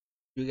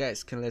 You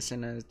guys can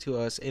listen to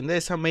us in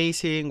this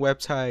amazing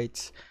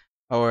websites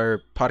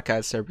or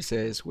podcast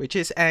services, which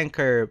is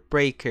Anchor,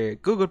 Breaker,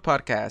 Google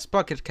Podcasts,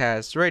 Pocket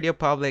Casts, Radio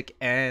Public,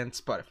 and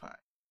Spotify.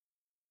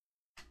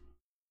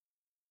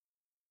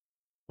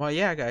 Well,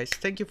 yeah, guys,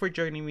 thank you for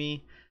joining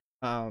me.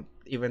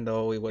 Even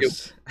though it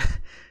was,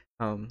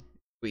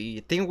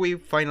 we think we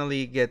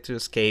finally get to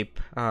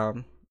escape.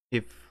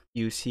 If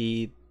you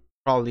see,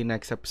 probably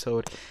next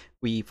episode,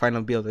 we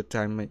finally build a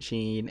time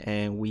machine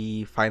and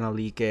we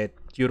finally get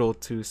Yuro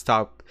to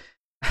stop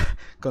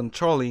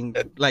controlling,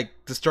 like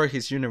destroy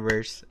his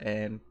universe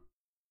and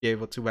be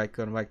able to go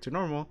back to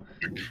normal.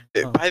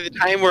 By the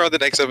time we're on the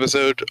next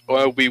episode,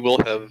 we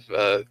will have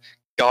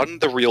gotten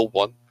the real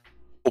one,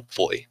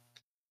 hopefully,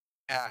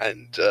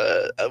 and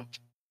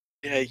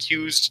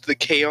used the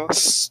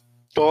chaos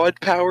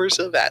god powers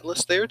of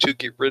Atlas there to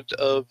get rid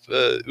of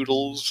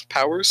Oodle's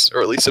powers,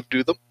 or at least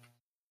subdue them.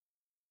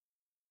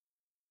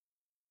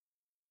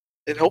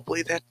 And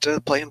hopefully that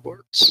plan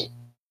works.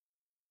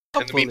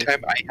 In the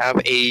meantime, I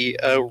have a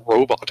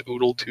robot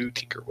Oodle to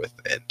tinker with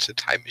and a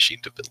time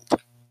machine to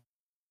build.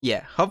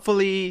 Yeah,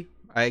 hopefully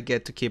I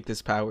get to keep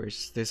these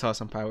powers, these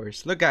awesome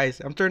powers. Look,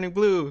 guys, I'm turning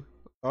blue.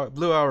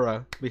 Blue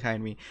aura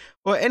behind me.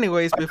 Well,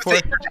 anyways, before...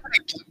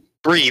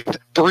 Breathe.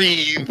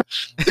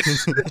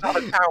 It's not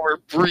a power,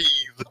 breathe.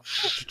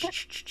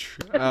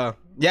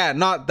 Yeah,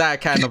 not that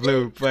kind of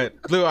blue,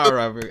 but blue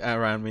aura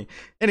around me.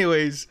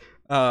 Anyways,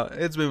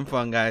 it's been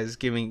fun, guys,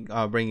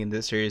 bringing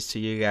this series to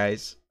you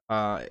guys.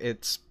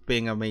 It's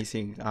been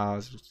amazing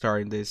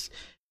starting this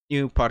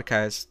new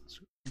podcast.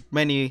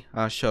 Many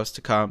shows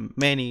to come,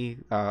 many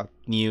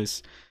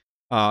news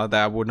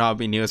that would not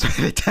be news by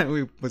the time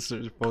we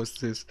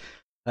post this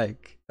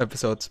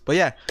episodes. But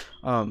yeah,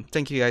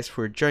 thank you guys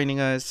for joining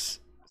us.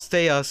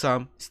 Stay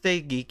awesome,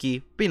 stay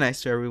geeky, be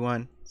nice to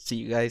everyone. See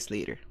you guys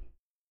later.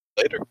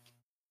 Later.